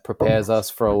move that prepares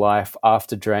us for a life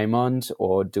after Draymond,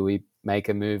 or do we make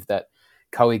a move that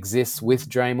coexists with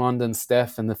Draymond and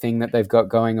Steph and the thing that they've got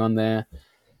going on there?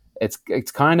 It's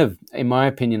kind of, in my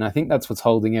opinion, I think that's what's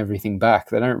holding everything back.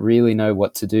 They don't really know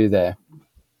what to do there.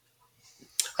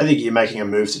 I think you're making a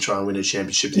move to try and win a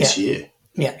championship this year.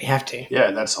 Yeah, you have to.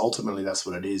 Yeah, that's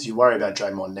what it is. You worry about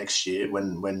Draymond next year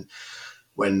when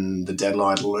the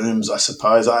deadline looms, I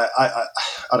suppose. I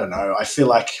don't know. I feel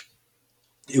like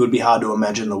it would be hard to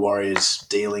imagine the Warriors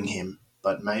dealing him,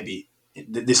 but maybe.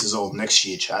 This is all next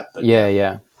year chat. But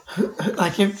yeah.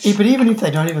 Like, but even if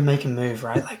they don't even make a move,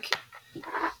 right? Like,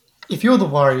 if you're the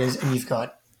Warriors and you've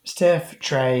got Steph,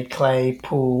 Trey, Clay,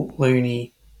 Poole,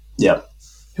 Looney. Yep.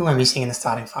 Who am I missing in the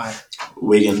starting five?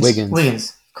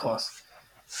 Wiggins, of course.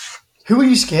 Who are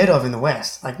you scared of in the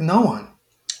West? Like, no one.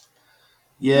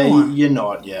 Yeah, no one. You're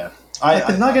not, yeah.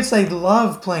 The Nuggets, they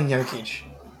love playing Jokic.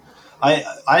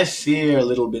 I fear a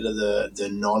little bit of the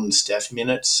non-Steph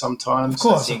minutes sometimes. Of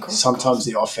course, I think sometimes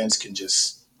the offense can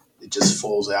just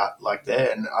falls out like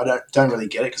that, and I don't really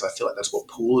get it because I feel like that's what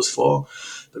Poole is for.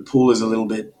 But Poole is a little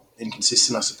bit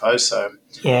inconsistent, I suppose. So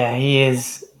yeah, he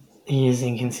is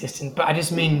inconsistent. But I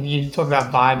just mean, you talk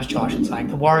about vibes, Josh. It's like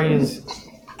the Warriors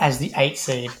as the 8th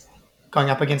seed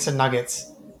going up against the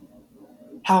Nuggets.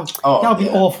 That would be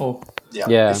awful.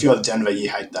 Yeah. If you're Denver, you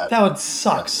hate that. That would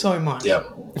suck so much. Yeah.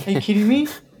 Are you kidding me?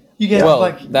 You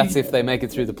get that's if they make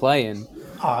it through the play-in.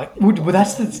 Well,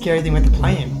 that's the scary thing with the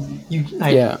play-in.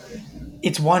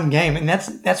 It's one game, and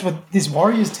that's what this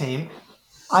Warriors team.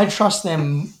 I trust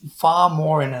them far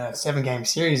more in a 7-game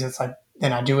series. It's like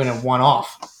than I do in a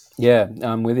one-off. Yeah,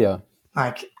 I'm with you.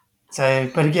 Like, so,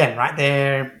 but again, right,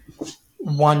 they're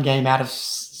 1 game out of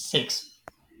 6.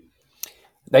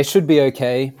 They should be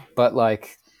okay, but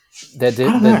like their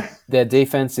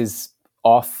defense is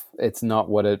off. It's not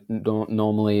what it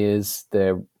normally is.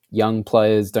 Their young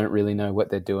players don't really know what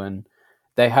they're doing.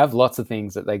 They have lots of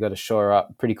things that they got to shore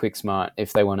up pretty quick smart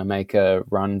if they want to make a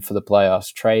run for the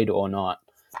playoffs, trade or not.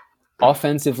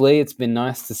 Offensively, it's been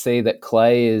nice to see that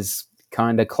Clay is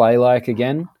kind of Clay-like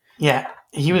again. Yeah,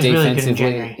 he was really good in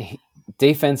January.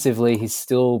 Defensively, he's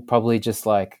still probably just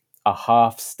like a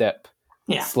half step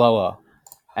slower.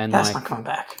 And that's not coming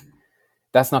back.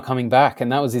 That's not coming back.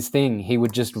 And that was his thing. He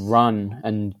would just run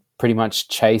and pretty much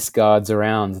chase guards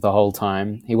around the whole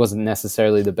time. He wasn't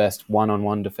necessarily the best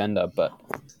one-on-one defender, but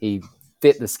he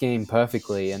fit the scheme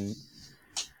perfectly. And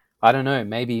I don't know,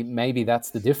 maybe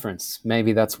that's the difference.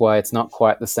 Maybe that's why it's not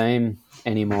quite the same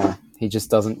anymore. He just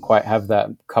doesn't quite have that,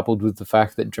 coupled with the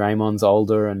fact that Draymond's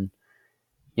older and,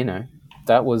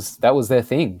 that was their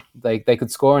thing. They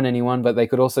could score on anyone, but they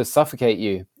could also suffocate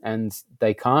you, and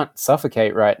they can't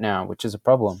suffocate right now, which is a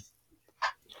problem.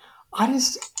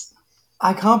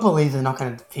 I can't believe they're not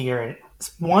going to figure it.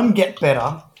 One, get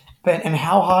better, and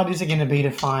how hard is it going to be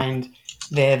to find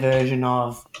their version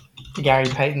of the Gary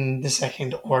Payton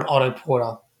II or an Otto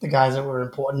Porter, the guys that were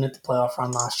important at the playoff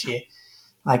run last year?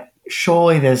 Like,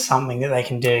 surely there's something that they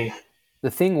can do. The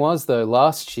thing was, though,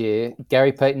 last year,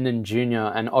 Gary Payton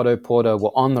Jr. and Otto Porter were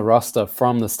on the roster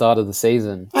from the start of the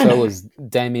season. So was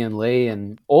Damian Lee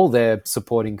and all their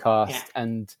supporting cast. Yeah.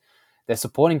 And their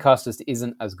supporting cast just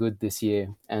isn't as good this year.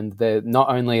 And they're not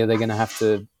only are they going to have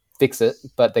to fix it,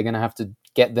 but they're going to have to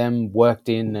get them worked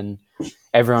in and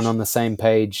everyone on the same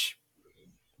page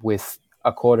with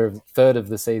a third of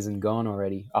the season gone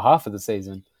already, a half of the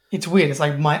season. It's weird. It's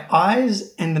like my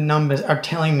eyes and the numbers are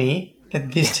telling me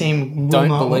that this team will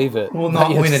not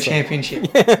win a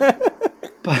championship.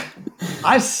 But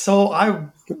I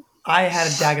had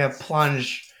a dagger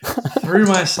plunge through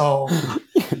my soul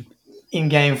in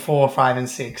game 4, 5, and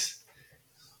 6.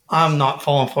 I'm not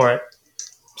falling for it.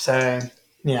 So,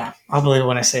 yeah, I'll believe it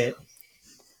when I see it.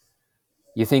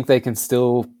 You think they can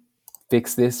still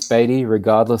fix this, Beatty,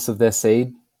 regardless of their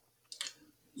seed?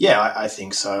 Yeah, I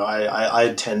think so.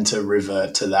 I tend to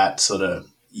revert to that sort of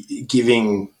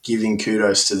giving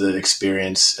kudos to the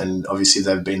experience, and obviously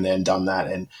they've been there and done that.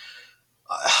 And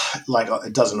like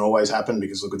it doesn't always happen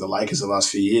because look at the Lakers the last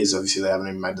few years. Obviously, they haven't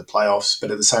even made the playoffs. But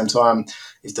at the same time,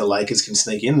 if the Lakers can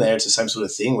sneak in there, it's the same sort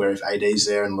of thing where if AD's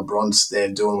there and LeBron's there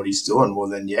doing what he's doing, well,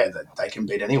 then, yeah, they can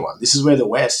beat anyone. This is where the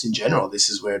West in general, this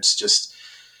is where it's just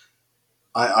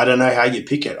I don't know how you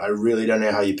pick it. I really don't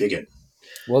know how you pick it.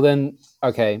 Well, then,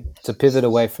 okay, to pivot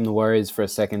away from the Warriors for a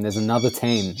second, there's another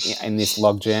team in this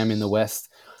logjam in the West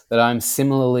that I'm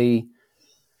similarly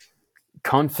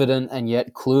confident and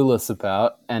yet clueless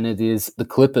about, and it is the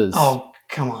Clippers. Oh,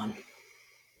 come on.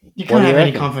 You can't have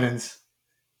any confidence.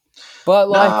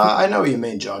 But I know what you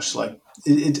mean, Josh. Like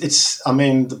it's I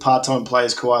mean, the part-time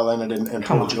players Kawhi Leonard and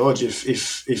Paul George,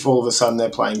 if all of a sudden they're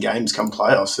playing games come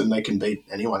playoffs, then they can beat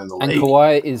anyone in the league. And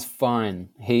Kawhi is fine.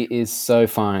 He is so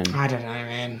fine. I don't know,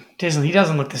 man. He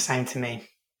doesn't look the same to me.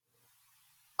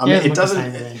 I mean, it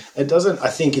doesn't. I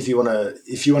think if you want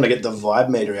to get the vibe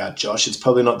meter out, Josh, it's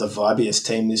probably not the vibiest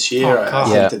team this year. I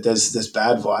think that there's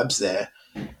bad vibes there,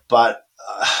 but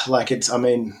I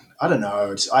mean, I don't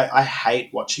know. I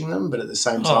hate watching them, but at the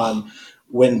same time,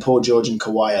 when Paul George and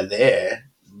Kawhi are there,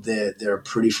 they're a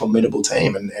pretty formidable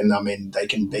team, and I mean, they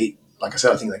can beat. Like I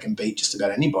said, I think they can beat just about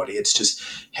anybody. It's just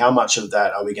how much of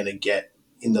that are we going to get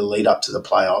in the lead up to the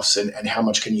playoffs, and how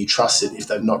much can you trust it if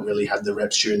they've not really had the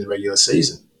reps during the regular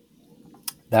season?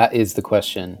 That is the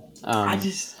question.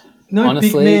 Honestly,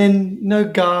 big men, no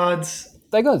guards.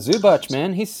 They got Zubac,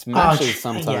 man. He smashes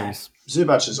sometimes. Yeah.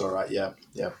 Zubac is all right, yeah.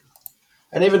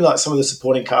 And even like some of the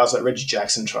supporting cast, like Reggie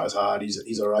Jackson tries hard.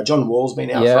 He's all right. John Wall's been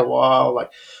out for a while.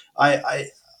 Like I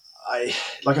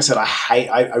like I said,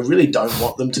 I really don't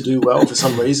want them to do well for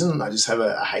some reason. I just have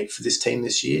a hate for this team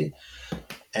this year.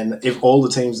 And if all the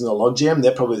teams in the logjam,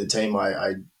 they're probably the team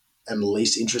I am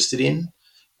least interested in.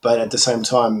 But at the same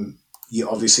time, you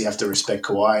obviously have to respect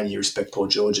Kawhi and you respect Paul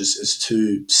George as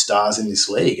two stars in this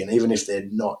league. And even if they're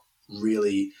not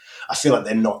really, I feel like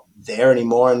they're not there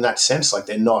anymore in that sense. Like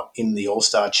they're not in the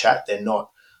All-Star chat. They're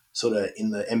not sort of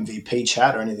in the MVP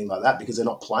chat or anything like that because they're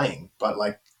not playing. But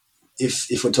like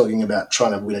if we're talking about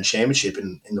trying to win a championship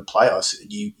in the playoffs,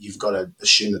 you've got to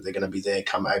assume that they're going to be there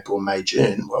come April, May,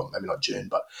 June. Well, maybe not June,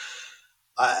 but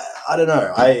I don't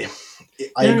know. I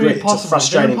agree. It's a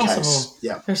frustrating case.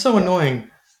 Yeah, they're so annoying.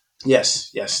 Yes,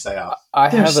 they are. I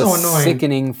have a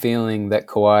sickening feeling that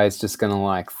Kawhi is just going to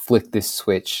like flick this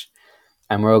switch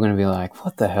and we're all going to be like,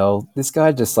 what the hell? This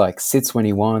guy just like sits when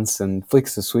he wants and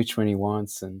flicks the switch when he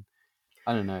wants. And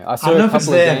I don't know. I saw a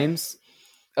couple of games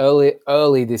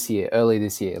early this year,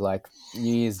 like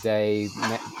New Year's Day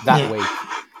that week.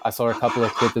 I saw a couple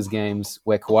of Clippers games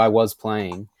where Kawhi was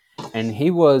playing and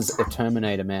he was a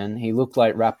Terminator, man. He looked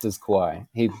like Raptors Kawhi.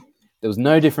 There was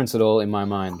no difference at all in my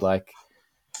mind. Like,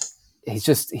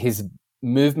 his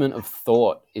movement of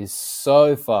thought is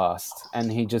so fast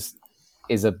and he just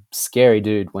is a scary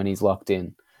dude when he's locked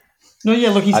in. No,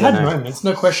 yeah, look, he's had moments,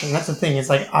 no question. That's the thing. It's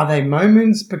like, are they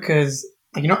moments because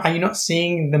are you not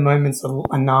seeing the moments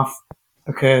enough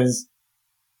because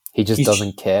he just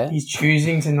doesn't care? He's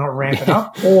choosing to not ramp it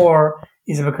up, or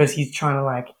is it because he's trying to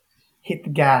like hit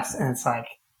the gas and it's like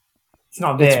it's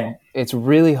not there? It's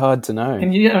really hard to know,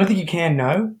 and I don't think you can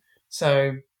know.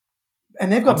 So.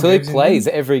 And they've got until he plays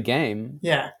every game.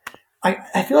 Yeah,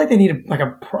 I feel like they need a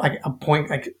point,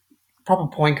 like a proper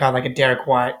point guard, like a Derek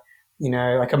White,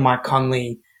 like a Mike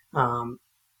Conley,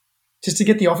 just to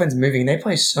get the offense moving. They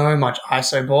play so much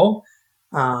ISO ball,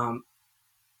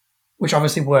 which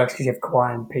obviously works because you have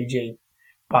Kawhi and PG.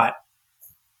 But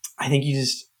I think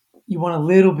you want a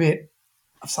little bit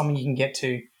of something you can get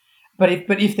to. But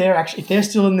if they're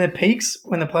still in their peaks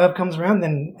when the playoff comes around,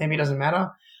 then maybe it doesn't matter.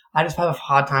 I just have a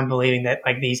hard time believing that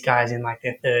like these guys in like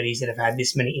their 30s that have had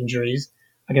this many injuries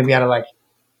are going to be able to like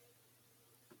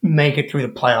make it through the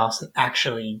playoffs and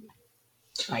actually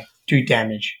like do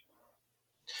damage.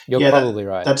 You're probably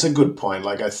right. That's a good point.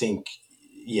 Like I think,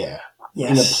 in a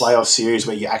playoff series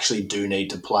where you actually do need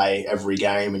to play every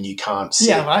game and you can't sit,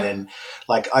 then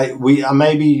like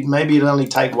maybe it'll only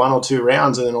take one or two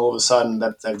rounds and then all of a sudden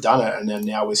that they've done it and then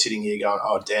now we're sitting here going,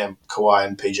 oh damn, Kawhi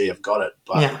and PG have got it,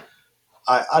 but.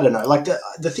 I don't know. Like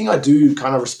the thing I do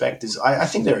kind of respect is I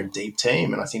think they're a deep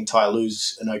team, and I think Ty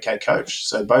Lue's an okay coach.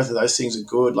 So both of those things are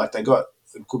good. Like they got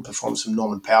a good performance from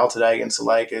Norman Powell today against the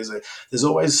Lakers. There's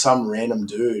always some random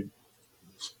dude,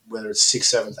 whether it's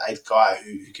 6th, 7th, 8th guy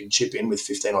who can chip in with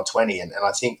 15 or 20. And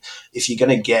I think if you're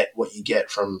going to get what you get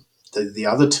from the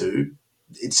other two,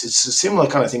 it's a similar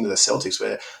kind of thing to the Celtics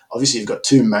where obviously you've got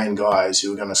two main guys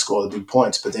who are going to score the big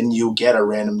points, but then you'll get a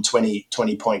random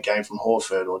 20-point game from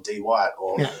Horford or D. White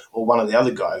or one of the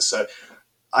other guys. So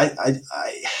I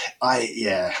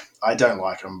don't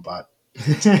like them, but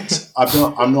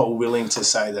I'm not willing to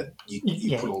say that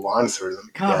you put a line through them.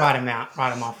 Can't write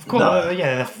them off. Of course,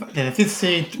 they're the fifth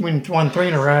seed, won 3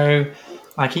 in a row.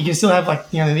 Like, he can still have, like,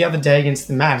 the other day against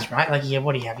the Mavs, right? Like,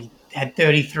 what do you have? He had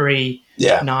 33,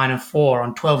 9 and 4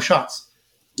 on 12 shots.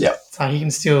 Yeah. So he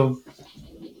can still...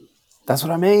 That's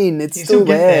what I mean. It's still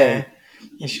there.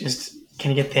 It's just,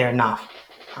 can he get there enough?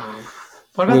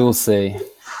 We will see.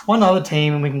 One other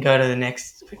team, and we can go to the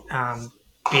next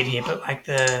bit here, but, like,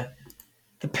 the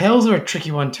Pels are a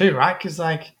tricky one too, right? Because,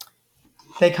 like,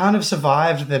 they kind of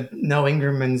survived the no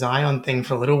Ingram and Zion thing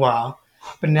for a little while,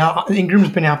 but now Ingram's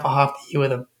been out for half the year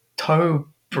with a toe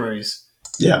bruise.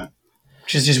 Yeah.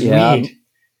 Which is just weird.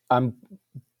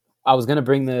 I was going to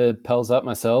bring the Pels up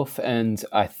myself, and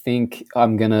I think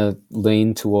I'm going to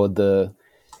lean toward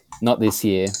not this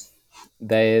year.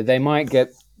 They might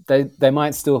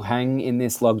still hang in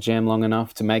this logjam long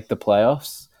enough to make the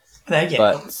playoffs,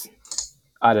 but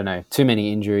I don't know. Too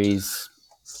many injuries,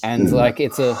 and like,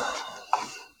 it's a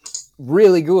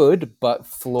really good but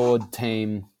flawed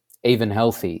team, even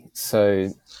healthy.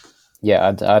 So yeah,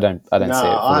 I don't see it.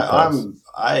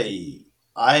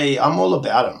 I'm all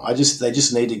about them. They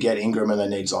just need to get Ingram and they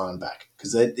need Zion back,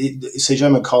 because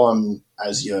CJ McCollum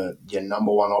as your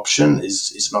number one option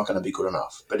is not going to be good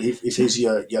enough. But if he's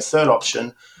your third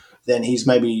option, then he's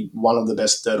maybe one of the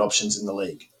best third options in the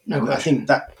league. And I think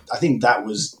that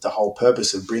was the whole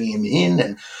purpose of bringing him in.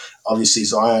 And obviously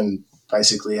Zion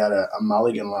basically had a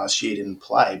mulligan last year, didn't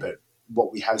play. But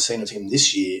what we have seen of him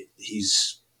this year,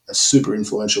 he's a super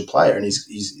influential player, and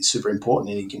he's super important,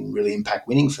 and he can really impact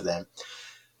winning for them.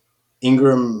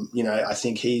 Ingram, I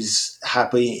think he's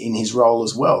happy in his role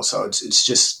as well. So it's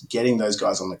just getting those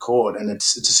guys on the court, and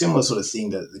it's a similar sort of thing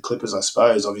that the Clippers, I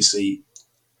suppose. Obviously,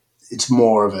 it's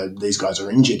more of these guys are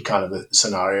injured kind of a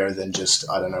scenario than just,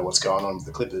 I don't know what's going on with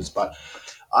the Clippers. But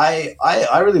I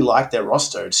really like their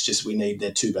roster. It's just we need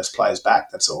their two best players back.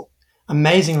 That's all.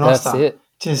 Amazing roster.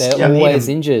 That's it. They're always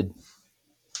injured.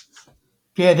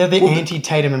 Yeah, they're the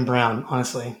anti-Tatum and Brown,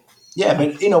 honestly. Yeah,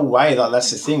 but in a way,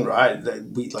 that's the thing, right?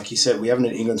 Like you said, we haven't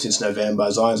had Ingram since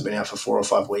November. Zion's been out for 4 or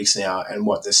 5 weeks now, and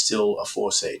they're still a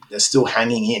 4 seed. They're still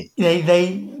hanging in.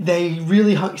 They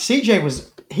really hung. CJ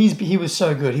he was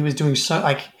so good. He was doing so,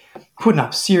 like, putting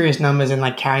up serious numbers and,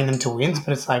 like, carrying them to wins.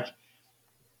 But it's like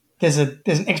there's an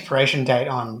expiration date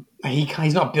on.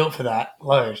 He's not built for that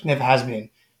load. Never has been,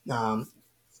 and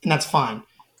that's fine.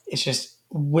 It's just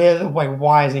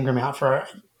why is Ingram out for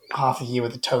half a year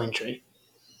with a toe injury?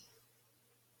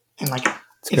 And, like,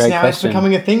 it's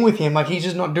becoming a thing with him. Like, he's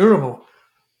just not durable.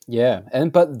 Yeah,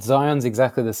 but Zion's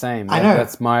exactly the same. I know.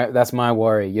 That's my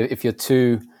worry. If your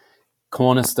two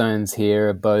cornerstones here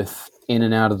are both in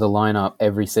and out of the lineup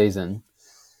every season,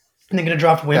 and they're going to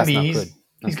draft Wemby.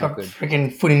 He's got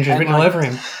freaking foot injuries written all over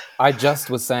him. I just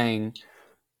was saying,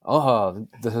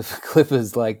 the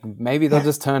Clippers, like, maybe they'll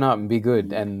just turn up and be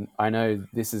good. And I know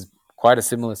this is quite a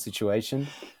similar situation.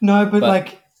 No, but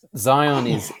like, Zion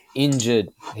is injured.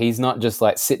 He's not just,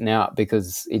 like, sitting out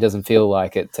because he doesn't feel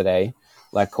like it today,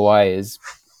 like Kawhi is.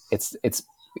 It's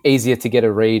easier to get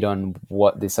a read on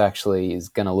what this actually is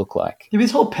going to look like. Yeah,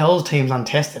 this whole Pels team's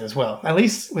untested as well. At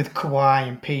least with Kawhi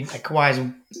and Pete. Like,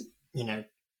 Kawhi's,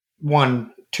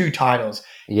 won 2 titles.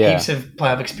 Yeah. Heaps of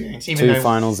playoff experience. 2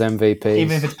 finals MVPs.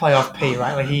 Even if it's playoff P,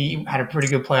 right? Like, he had a pretty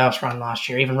good playoffs run last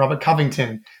year. Even Robert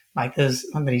Covington. Like, there's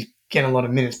not that he's getting a lot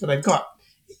of minutes, but they've got,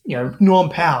 Norm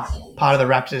Powell, part of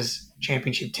the Raptors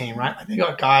championship team, right? Like, they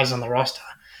got guys on the roster.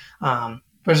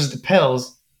 Versus the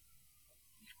Pels,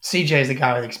 CJ's the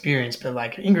guy with experience, but,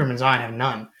 like, Ingram and Zion have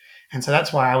none. And so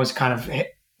that's why I was kind of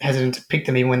hesitant to pick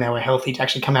them even when they were healthy to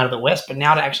actually come out of the West. But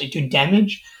now to actually do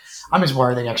damage, I'm just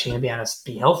worried they're actually going to be able to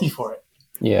be healthy for it.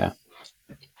 Yeah.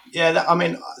 Yeah,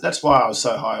 that's why I was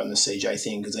so high on the CJ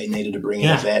thing, because they needed to bring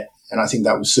in a vet. And I think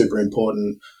that was super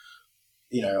important.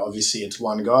 Obviously it's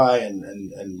one guy, and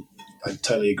I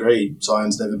totally agree.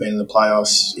 Zion's never been in the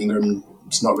playoffs.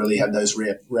 Ingram's not really had those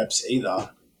reps either.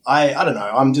 I don't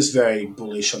know. I'm just very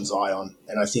bullish on Zion,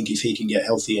 and I think if he can get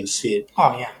healthy and fit,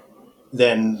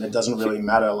 then it doesn't really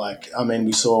matter. Like,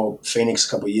 we saw Phoenix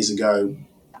a couple of years ago,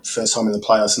 first time in the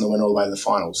playoffs, and they went all the way to the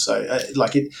finals. So,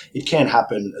 it can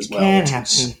happen as well. It can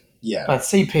happen. Yeah. But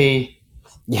CP,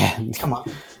 come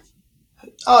on.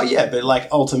 Oh, yeah, but, like,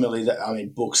 ultimately,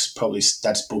 Book's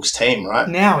that's Book's team, right?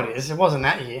 Now it is. It wasn't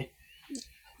that year.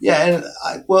 Yeah, and,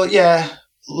 look,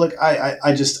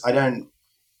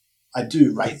 I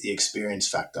do rate the experience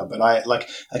factor, but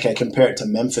compare it to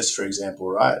Memphis, for example,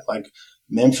 right? Like,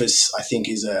 Memphis, I think,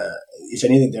 if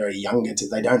anything, they're a younger team.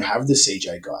 They don't have the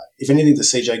CJ guy. If anything, the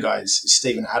CJ guy is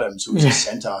Steven Adams, who is a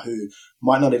centre who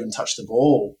might not even touch the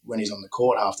ball when he's on the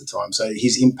court half the time. So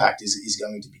his impact is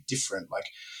going to be different.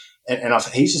 And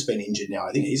he's just been injured now.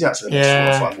 I think he's out for the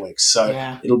next 4 or 5 weeks.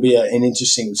 So it'll be an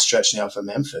interesting stretch now for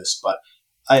Memphis. But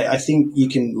I think you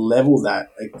can level that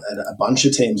at a bunch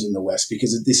of teams in the West,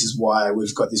 because this is why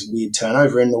we've got this weird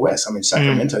turnover in the West. I mean,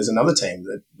 Sacramento is another team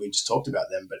that we just talked about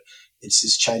them, but it's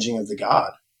this changing of the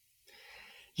guard.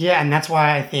 Yeah, and that's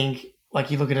why I think,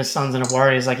 like, you look at the Suns and the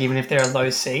Warriors, like, even if they're a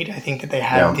low seed, I think that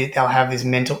they'll have this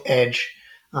mental edge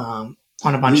on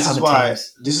a bunch of other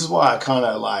teams. This is why I kind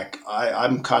of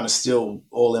I'm kind of still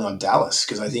all in on Dallas,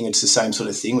 because I think it's the same sort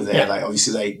of thing with them. Yeah. Like,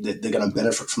 obviously they're going to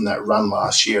benefit from that run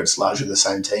last year. It's largely the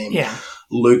same team. Yeah.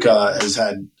 Luka has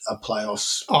had a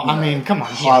playoffs. Come on,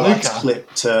 highlights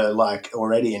clip to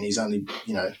already, and he's only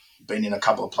been in a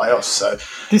couple of playoffs. So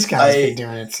this guy's been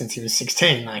doing it since he was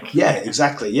 16. Yeah,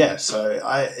 exactly. Yeah. So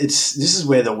this is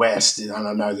where the West, and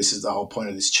I know this is the whole point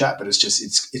of this chat, but it's just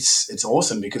it's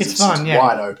awesome because it's fun,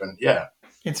 wide open. Yeah.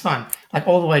 It's fun.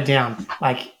 All the way down,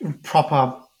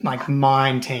 proper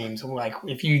mine teams.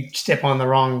 If you step on the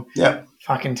wrong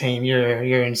fucking team,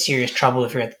 you're in serious trouble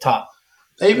if you're at the top.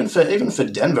 Even for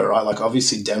Denver, right?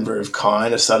 Obviously Denver have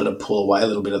kind of started to pull away a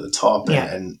little bit at the top,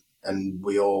 and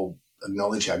we all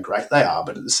acknowledge how great they are.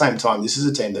 But at the same time, this is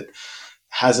a team that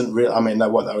hasn't really. I mean, they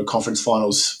were conference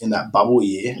finals in that bubble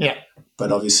year. Yeah.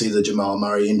 But obviously the Jamal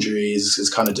Murray injury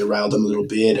has kind of derailed them a little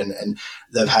bit, and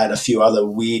they've had a few other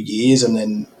weird years, and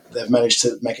then they've managed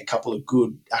to make a couple of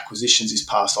good acquisitions this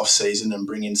past off-season and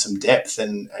bring in some depth,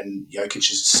 and Jokic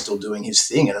is still doing his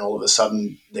thing, and all of a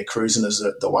sudden they're cruising as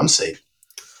the 1 seed.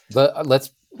 But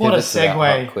let's what a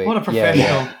segue. What a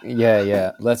professional.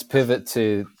 Yeah. Let's pivot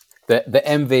to the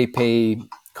MVP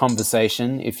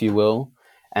conversation, if you will,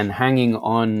 and hanging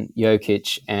on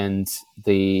Jokic and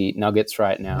the Nuggets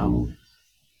right now.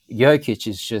 Jokic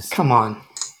is just on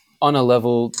a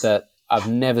level that I've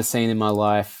never seen in my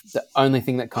life. The only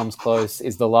thing that comes close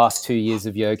is the last 2 years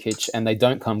of Jokic, and they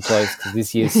don't come close because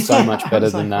this year's so much better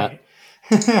than that.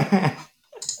 The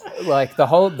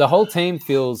whole team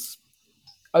feels.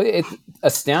 It's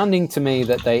astounding to me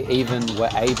that they even were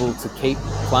able to keep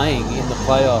playing in the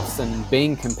playoffs and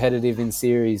being competitive in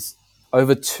series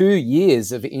over 2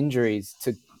 years of injuries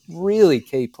to really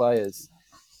key players.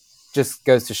 Just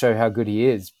goes to show how good he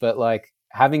is. But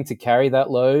having to carry that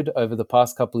load over the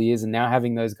past couple of years and now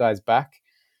having those guys back,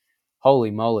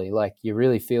 holy moly, you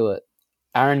really feel it.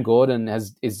 Aaron Gordon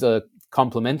is a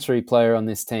complementary player on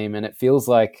this team, and it feels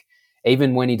like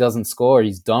even when he doesn't score,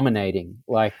 he's dominating.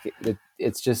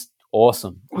 It's just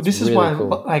awesome. Well, this is really why,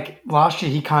 cool. Last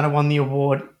year he kind of won the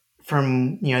award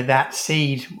from that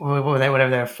seed, whatever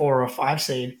they were 4 or 5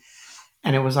 seed,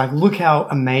 and it was look how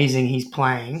amazing he's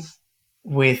playing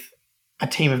with a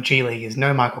team of G Leaguers.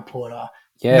 No Michael Porter,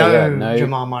 no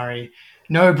Jamal Murray,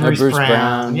 no Bruce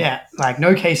Brown. Yeah,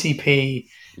 no KCP.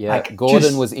 Yeah,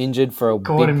 Gordon was injured for a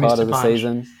big part of the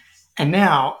season, and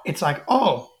now it's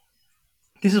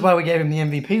this is why we gave him the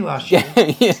MVP last year.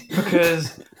 Yeah.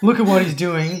 Because look at what he's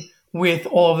doing with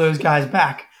all of those guys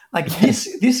back.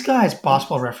 This guy's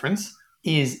basketball reference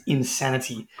is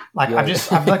insanity.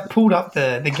 I've pulled up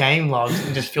the game logs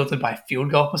and just filtered by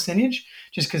field goal percentage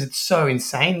just because it's so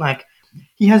insane.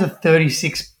 He has a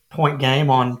 36-point game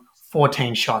on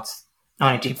 14 shots,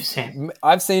 92%.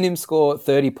 I've seen him score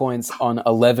 30 points on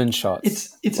 11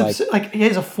 shots. It's absurd. He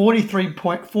has a 43,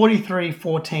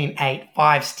 14, 8,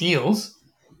 5 steals.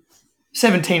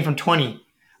 17 from 20.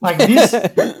 This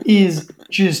is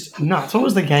just nuts. What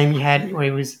was the game he had where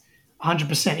he was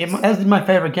 100%? That was my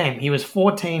favorite game. He was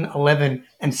 14, 11,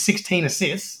 and 16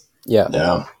 assists.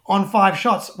 Yeah. On 5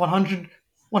 shots, 100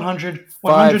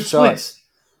 splits. Shots.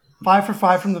 5 for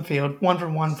 5 from the field, 1 for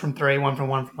 1 from 3, 1 for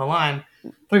 1 from the line,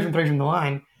 3 from 3 from the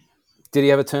line. Did he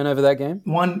have a turnover that game?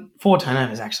 4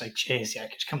 turnovers, actually. Jeez,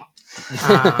 Jokic, come on.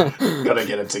 Got to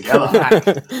get it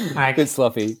together. Good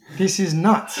sloppy. This is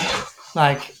nuts.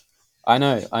 I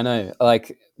know.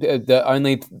 The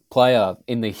only player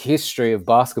in the history of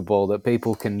basketball that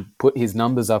people can put his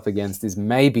numbers up against is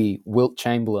maybe Wilt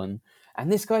Chamberlain. And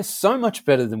this guy's so much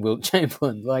better than Wilt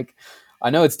Chamberlain. I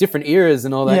know it's different eras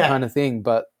and all that kind of thing,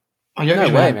 but no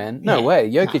way, man. No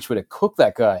way. Jokic would have cooked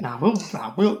that guy. Wilt's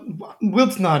not a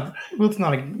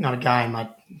guy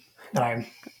that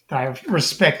I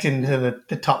respect into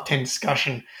the top 10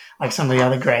 discussion like some of the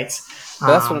other greats. But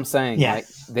that's what I'm saying. Yeah.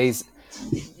 These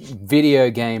video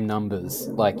game numbers,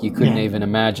 you couldn't even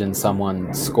imagine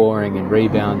someone scoring and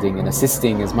rebounding and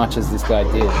assisting as much as this guy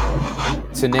did.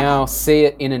 To now see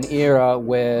it in an era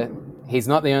where he's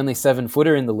not the only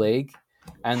 7-footer in the league,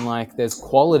 and like there's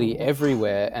quality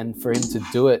everywhere, and for him to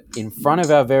do it in front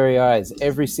of our very eyes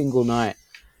every single night,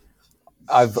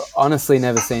 I've honestly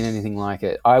never seen anything like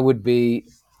it. I would be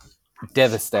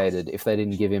devastated if they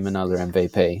didn't give him another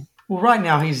MVP. Well, right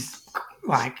now he's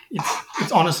like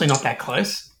it's honestly not that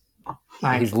close.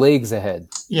 Like He's leagues ahead.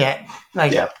 yeah,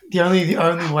 like Yeah. the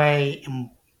only way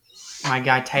my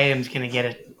guy Tatum's going to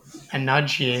get a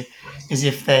nudge here is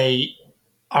if they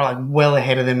are like well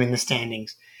ahead of them in the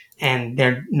standings, and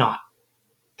they're not.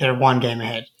 They're one game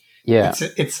ahead. Yeah.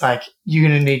 It's like you're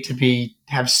going to need to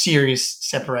have serious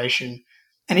separation,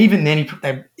 and even then,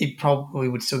 it probably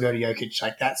would still go to Jokic.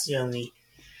 Like that's the only.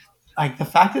 Like the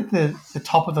fact that the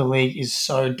top of the league is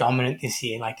so dominant this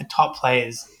year, like the top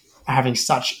players are having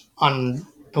such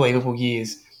unbelievable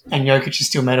years, and Jokic has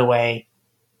still made a way,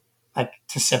 like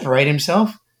to separate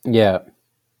himself. Yeah.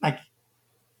 Like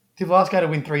the last guy to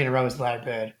win 3 in a row is Larry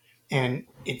Bird, and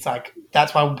it's like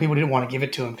that's why people didn't want to give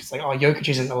it to him because like Jokic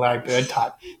isn't the Larry Bird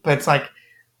type, but it's like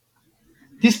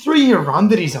this 3-year run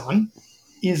that he's on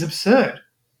is absurd.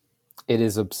 It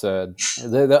is absurd.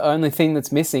 The only thing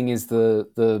that's missing is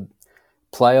the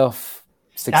playoff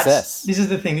success. This is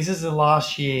the thing. This is the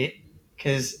last year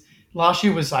because last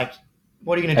year was like,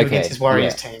 what are you going to do against this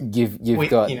Warriors team? You've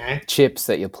got chips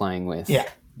that you're playing with. Yeah.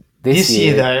 This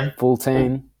year though, full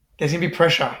team. There's going to be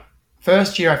pressure.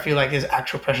 First year, I feel like there's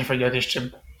actual pressure for Jokic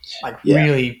to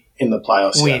really in the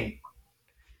playoffs win. Yeah.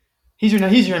 He's your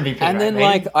MVP, and then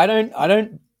maybe? I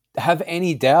don't have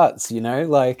any doubts.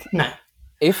 Like no.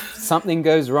 If something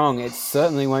goes wrong, it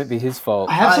certainly won't be his fault.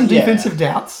 I have some defensive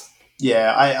doubts.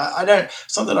 Yeah, I don't.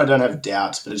 It's not that I don't have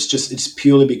doubts, but it's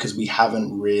purely because we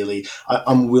haven't really.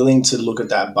 I'm willing to look at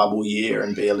that bubble year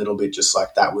and be a little bit just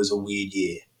like that was a weird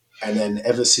year, and then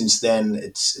ever since then,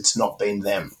 it's not been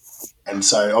them, and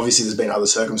so obviously there's been other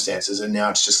circumstances, and now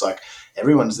it's just like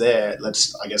everyone's there.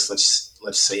 Let's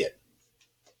see it.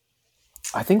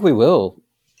 I think we will.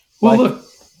 Well, look,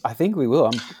 I think we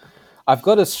will. I've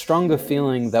got a stronger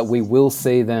feeling that we will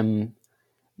see them.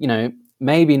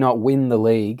 Maybe not win the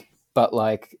league, but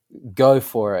like go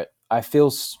for it. I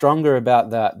feel stronger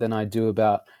about that than I do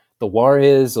about the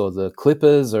Warriors or the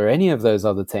Clippers or any of those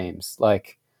other teams.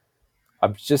 Like, I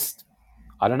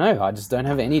don't know. I just don't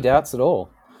have any doubts at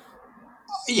all.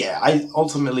 Yeah,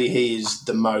 ultimately he is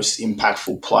the most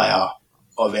impactful player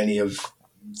of any of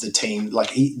the team.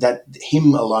 Like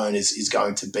him alone is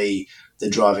going to be the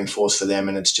driving force for them,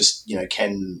 and it's just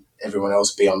can everyone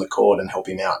else be on the court and help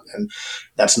him out? And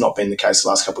that's not been the case the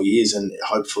last couple of years. And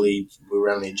hopefully we're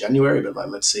only in January, but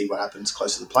let's see what happens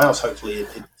close to the playoffs. Hopefully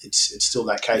it's still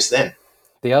that case then.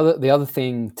 The other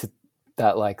thing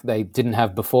that they didn't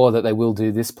have before that they will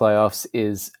do this playoffs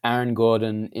is Aaron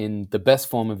Gordon in the best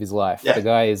form of his life. Yeah. The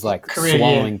guy is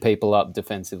swallowing people up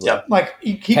defensively. Yep. Like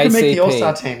he could make the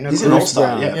All-Star team. He's an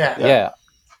All-Star. Yeah.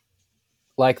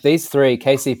 Like these three,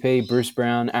 KCP, Bruce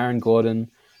Brown, Aaron Gordon,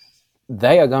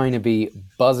 they are going to be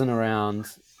buzzing around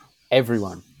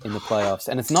everyone in the playoffs.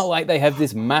 And it's not like they have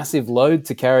this massive load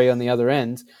to carry on the other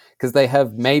end because they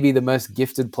have maybe the most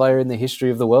gifted player in the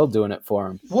history of the world doing it for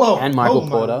them. Whoa. And Michael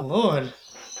Porter. My Lord.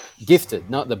 Gifted,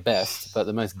 not the best, but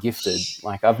the most gifted.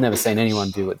 Like I've never seen anyone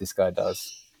do what this guy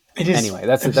does. It is. Anyway,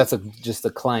 that's just a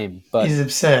claim. But he's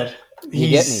absurd.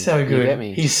 He's so good. You get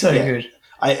me. He's so good.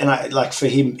 I like for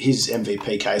him, his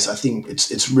MVP case, I think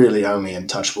it's really only, and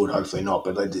touch wood, hopefully not,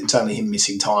 but it's only him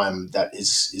missing time that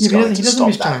is going to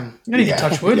stop that. Time. You don't need to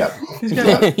touch wood. Yeah.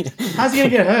 How's he going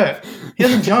to get hurt? He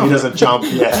doesn't jump. He doesn't jump,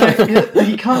 yeah.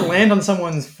 He can't land on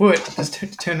someone's foot just to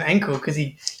turn an ankle because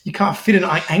you can't fit an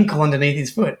ankle underneath his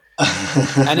foot.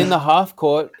 And in the half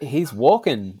court, he's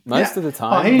walking most of the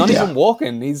time. Not even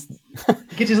walking. He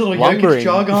gets his little Jokic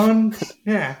jog on.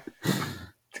 Yeah.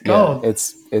 Gold. Yeah,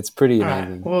 it's pretty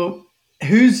amazing. Right. Well,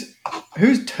 who's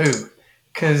two?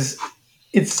 Because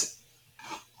it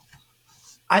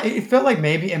felt like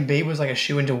maybe Embiid was like a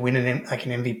shoe-in to win an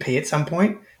MVP at some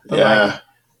point. But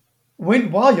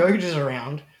while Jokic is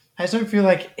around, I just don't feel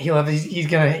like he's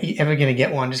ever gonna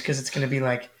get one just because it's gonna be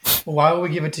like, well, why would we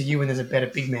give it to you when there's a better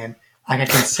big man? Like I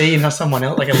can see not someone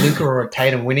else, like a Luka or a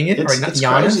Tatum winning it, or it's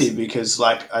Giannis. Crazy because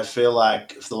I feel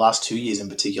like for the last 2 years in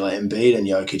particular, Embiid and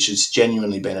Jokic has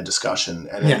genuinely been a discussion,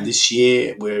 and then this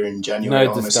year we're in January.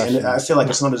 No discussion. And I feel like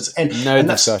it's not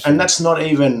and that's not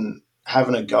even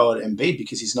having a go at Embiid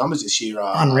because his numbers this year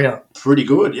are unreal, pretty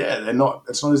good. Yeah, they're not.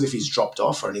 It's not as if he's dropped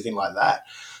off or anything like that.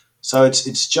 So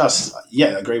it's just, I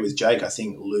agree with Jake. I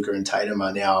think Luka and Tatum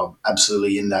are now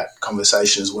absolutely in that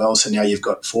conversation as well. So now you've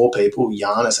got 4 people,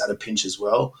 Giannis at a pinch as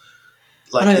well.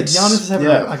 Giannis is having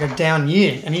like a down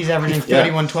year, and he's averaging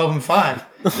 31, 12, and 5.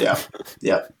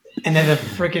 Yeah. and they're the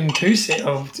freaking 2 seed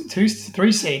or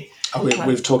 3 seed.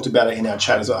 We've talked about it in our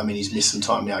chat as well. I mean, he's missed some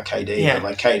time now, KD. Yeah. But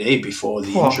like KD before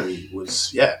the injury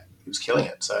was, he was killing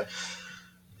it. So,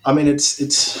 I mean, it's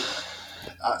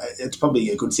probably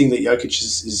a good thing that Jokic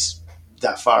is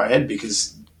that far ahead,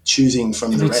 because choosing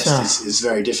from the rest is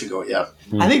very difficult. Yeah,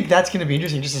 I think that's going to be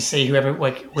interesting just to see whoever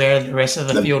where the rest of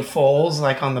the field falls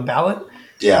on the ballot.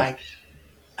 Yeah,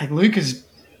 like Luke is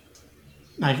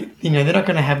they're not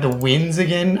going to have the wins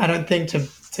again. I don't think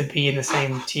to be in the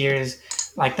same tier as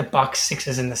like the Bucks,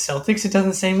 Sixers, and the Celtics. It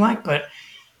doesn't seem like, but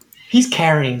he's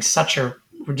carrying such a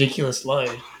ridiculous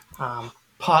load.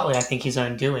 Partly, I think his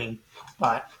own doing,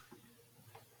 but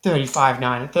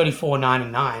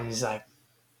 34-9-9 is like.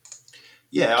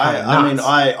 Yeah, I mean,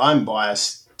 I'm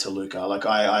biased to Luka. Like,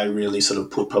 I really sort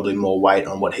of put probably more weight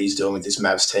on what he's doing with this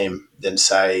Mavs team than,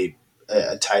 say,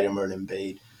 a Tatum or an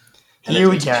Embiid. And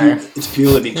it's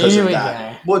purely because of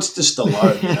that. Well, it's just the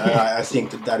load, I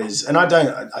think that is, and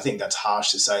I think that's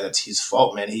harsh to say that's his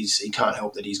fault, man. He can't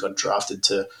help that he's got drafted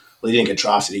to. Well, he didn't get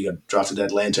drafted. He got drafted to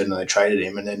Atlanta, and then they traded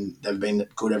him, and then they've been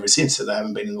good ever since. So they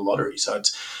haven't been in the lottery. So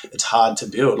it's hard to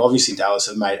build. Obviously, Dallas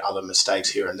have made other mistakes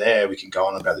here and there. We can go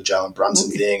on about the Jalen Brunson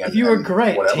thing. If you were a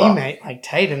great teammate like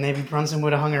Tatum, maybe Brunson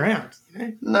would have hung around.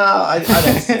 No, I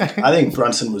don't think. I think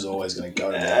Brunson was always going to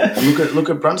go there. And look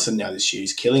at Brunson now this year.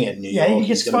 He's killing it in New York. Yeah,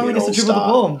 he finally gets to dribble the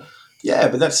ball. Yeah,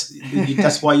 but that's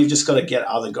why you've just got to get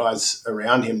other guys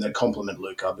around him that complement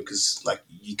Luka, because like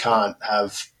you can't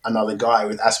have another guy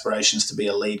with aspirations to be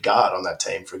a lead guard on that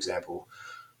team, for example.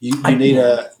 You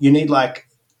need like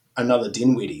another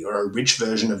Dinwiddie or a rich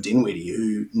version of Dinwiddie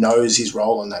who knows his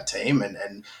role on that team,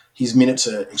 and his minutes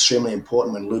are extremely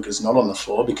important when Luka's not on the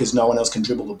floor because no one else can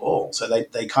dribble the ball. So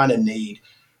they kind of need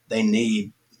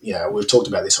we've talked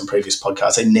about this on previous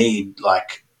podcasts.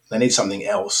 They need something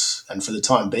else, and for the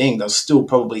time being, they'll still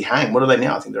probably hang. What are they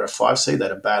now? I think they're a 5 seed. They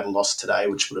had a bad loss today,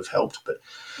 which would have helped. But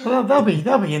they'll be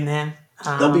in there.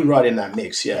 They'll be right in that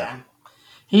mix. Yeah.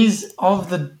 He's of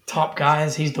the top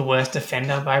guys. He's the worst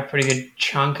defender by a pretty good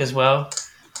chunk as well.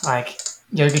 Like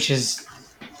Jokic is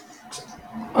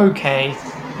okay,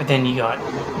 but then you got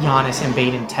Giannis,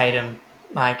 Embiid, and Tatum,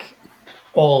 like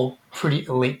all pretty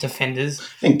elite defenders. I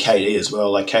think KD as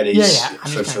well. Like KD's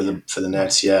for the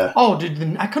Nets. Yeah. Oh, dude, the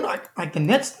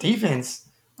Nets defense.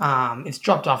 It's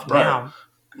dropped off now.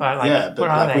 But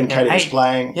when KD was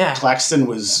playing, Claxton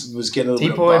was getting a little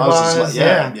bit of buzz.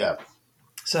 Yeah.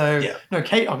 So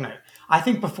I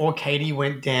think before KD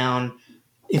went down,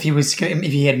 if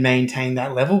he had maintained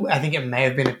that level, I think it may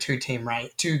have been a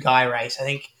 2-guy race. I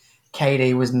think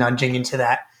KD was nudging into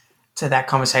that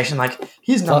conversation. Like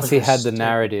his numbers. Plus, he had the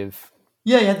narrative.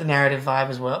 Yeah, he had the narrative vibe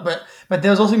as well. But there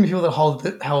was also people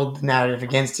that held the narrative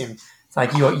against him. It's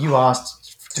like you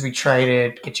asked to be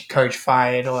traded, get your coach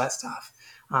fired, all that stuff.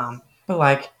 But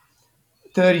like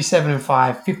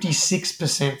 37-5,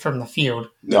 56% from the field.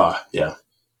 Oh, yeah.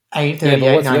 38, but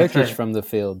what's 93. Jokic from the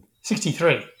field?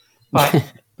 63. But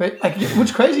like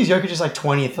what's crazy is Jokic is like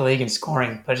 20th the league in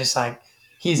scoring, but just like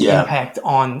his impact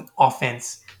on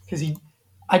offense, because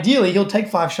ideally he'll take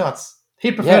 5 shots.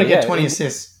 He'd prefer to get 20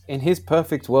 assists. In his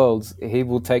perfect world, he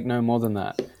will take no more than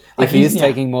that. If he is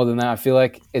taking more than that, I feel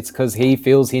like it's because he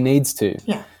feels he needs to.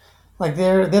 Yeah. Like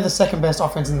they're the second best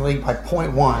offense in the league by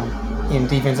 0.1 in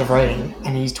defensive rating,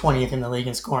 and he's 20th in the league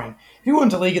in scoring. If he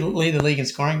wanted to lead the league in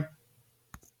scoring,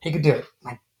 he could do it.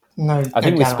 I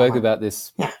think we spoke about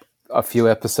this a few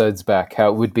episodes back, how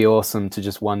it would be awesome to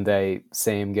just one day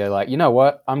see him go like, you know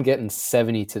what, I'm getting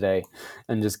 70 today,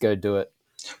 and just go do it.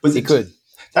 But he could.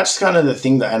 That's kind of the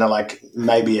thing that, and like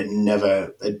maybe it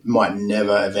might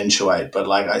never eventuate, but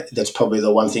like that's probably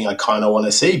the one thing I kind of want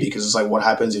to see, because it's like, what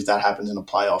happens if that happens in a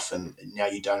playoff and now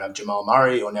you don't have Jamal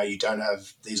Murray, or now you don't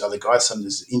have these other guys, some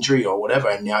this injury or whatever,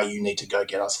 and now you need to go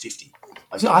get us 50.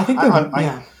 Like, so I think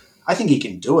I think he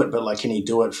can do it, but like, can he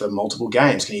do it for multiple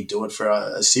games? Can he do it for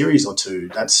a series or two?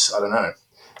 I don't know.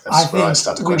 That's where I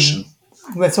start to question.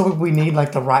 That's what we need,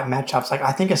 like the right matchups. Like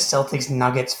I think a Celtics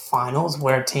Nuggets finals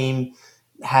where a team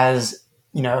has,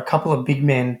 a couple of big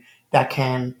men that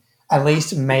can at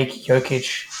least make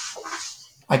Jokic,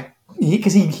 like,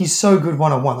 because he's so good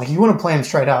one-on-one. Like, if you want to play him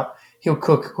straight up, he'll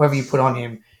cook whoever you put on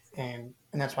him, and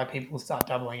that's why people start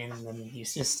doubling in, and then he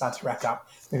just starts to rack up.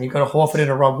 Then you've got a Horford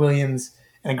and a Rob Williams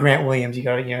and a Grant Williams. You've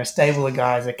got a stable of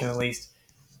guys that can at least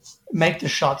make the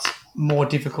shots more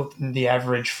difficult than the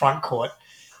average front court,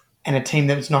 and a team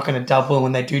that's not going to double.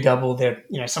 When they do double, they're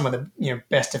some of the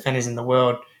best defenders in the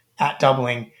world at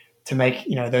doubling, to make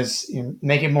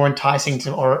make it more enticing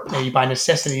to, or maybe by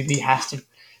necessity he has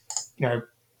to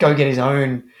go get his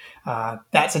own.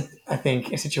 That's I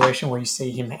think a situation where you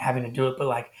see him having to do it. But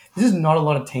like, there's just not a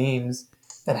lot of teams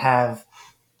that have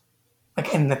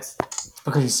like, and that's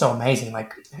because he's so amazing.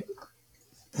 Like,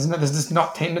 there's just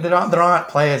not there aren't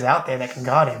players out there that can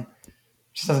guard him. It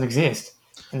just doesn't exist.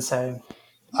 And so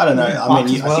I don't know. I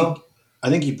mean, well, I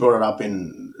think you brought it up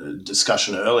in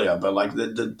discussion earlier, but like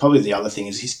probably the other thing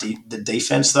is the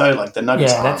defense though. Like the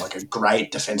Nuggets aren't like a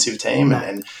great defensive team,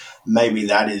 and maybe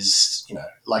that is, you know,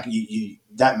 like you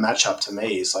that matchup to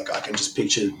me is like I can just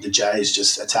picture the Jays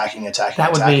just attacking and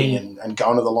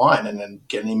going to the line and then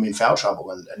getting him in foul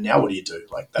trouble. And now what do you do?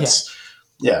 Like that's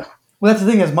yeah. Well, that's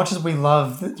the thing. As much as we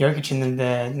love Jokic and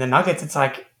the Nuggets, it's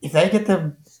like if they get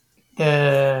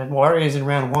the Warriors in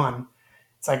round one,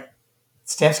 it's like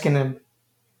Steph's gonna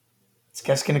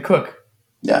cook.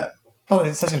 Yeah. Oh,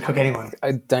 it's not gonna cook anyone.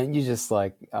 Don't you just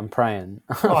like? I'm praying.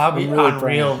 Oh, I'll be really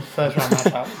unreal first round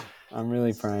matchup. I'm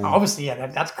really praying. Obviously, yeah,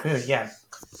 that's clear. Yeah,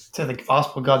 to the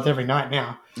basketball gods every night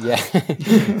now. Yeah.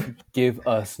 Give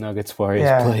us Nuggets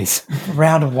Warriors, please.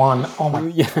 Round one. Oh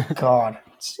my god.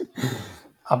 It's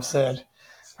absurd.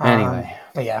 Anyway.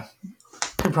 But yeah,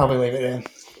 we'll probably leave it there.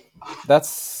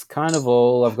 That's kind of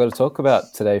all I've got to talk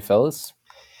about today, fellas.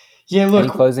 Yeah, look.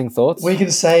 Any closing thoughts? We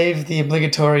can save the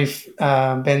obligatory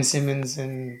Ben Simmons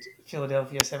and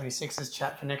Philadelphia 76ers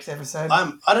chat for next episode.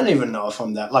 I don't even know if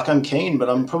I'm that. Like, I'm keen, but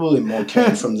I'm probably more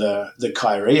keen from the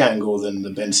Kyrie angle than the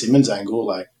Ben Simmons angle,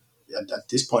 like, at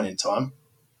this point in time.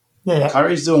 Yeah.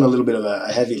 Kyrie's doing a little bit of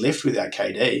a heavy lift without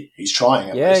KD. He's trying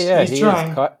at least. Yeah, he's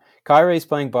trying. Kyrie's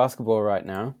playing basketball right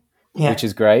now, which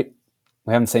is great.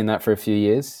 We haven't seen that for a few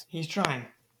years. He's trying.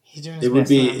 He's doing his it would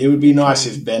best. It would be nice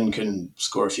if Ben can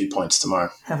score a few points tomorrow.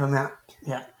 Have him out.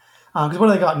 Yeah. Because what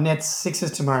do they got? Nets,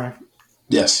 Sixers tomorrow.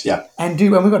 Yes, yeah. And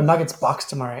we've got Nuggets, Bucks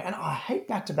tomorrow. And I hate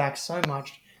back-to-back so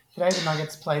much. Today the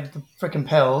Nuggets played the freaking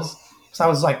Pels. So I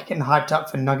was like getting hyped up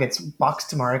for Nuggets, Bucks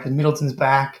tomorrow because Middleton's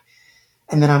back.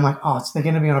 And then I'm like, so they're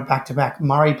going to be on a back-to-back.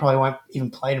 Murray probably won't even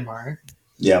play tomorrow.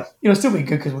 Yeah. It'll still be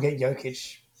good because we'll get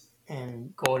Jokic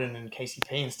and Gordon and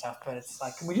KCP and stuff. But it's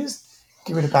like, can we just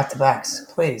get rid of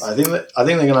back-to-backs, please? I think they're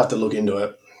going to have to look into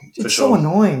it. It's so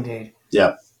annoying, dude.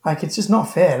 Yeah. Like, it's just not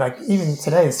fair. Like, even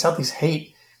today, the Celtics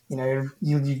Heat, you know,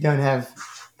 you don't have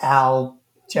Al,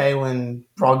 Jalen,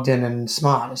 Brogdon, and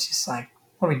Smart. It's just like,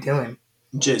 what are we doing?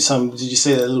 Did you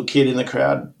see that little kid in the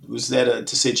crowd was there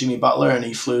to see Jimmy Butler, and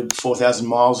he flew 4,000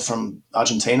 miles from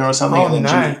Argentina or something? Oh, and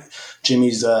then no.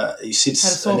 Jimmy's he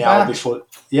sits an hour before.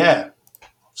 Yeah.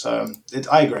 So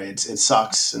I agree. It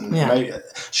sucks, and maybe,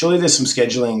 surely there's some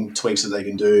scheduling tweaks that they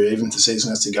can do. Even if the season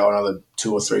has to go another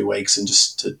 2 or 3 weeks, and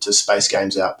just to space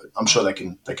games out. But I'm sure they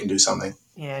can do something.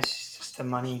 Yeah, it's just the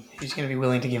money. Who's going to be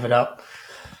willing to give it up?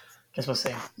 Guess we'll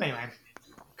see. Anyway,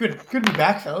 good to be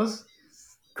back, fellas.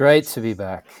 Great to be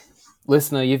back,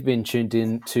 listener. You've been tuned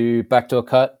in to Backdoor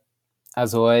Cut.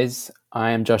 As always,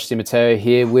 I am Josh DiMatteo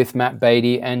here with Matt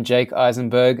Beatty and Jake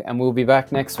Eisenberg, and we'll be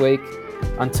back next week.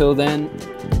 Until then,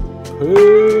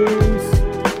 peace.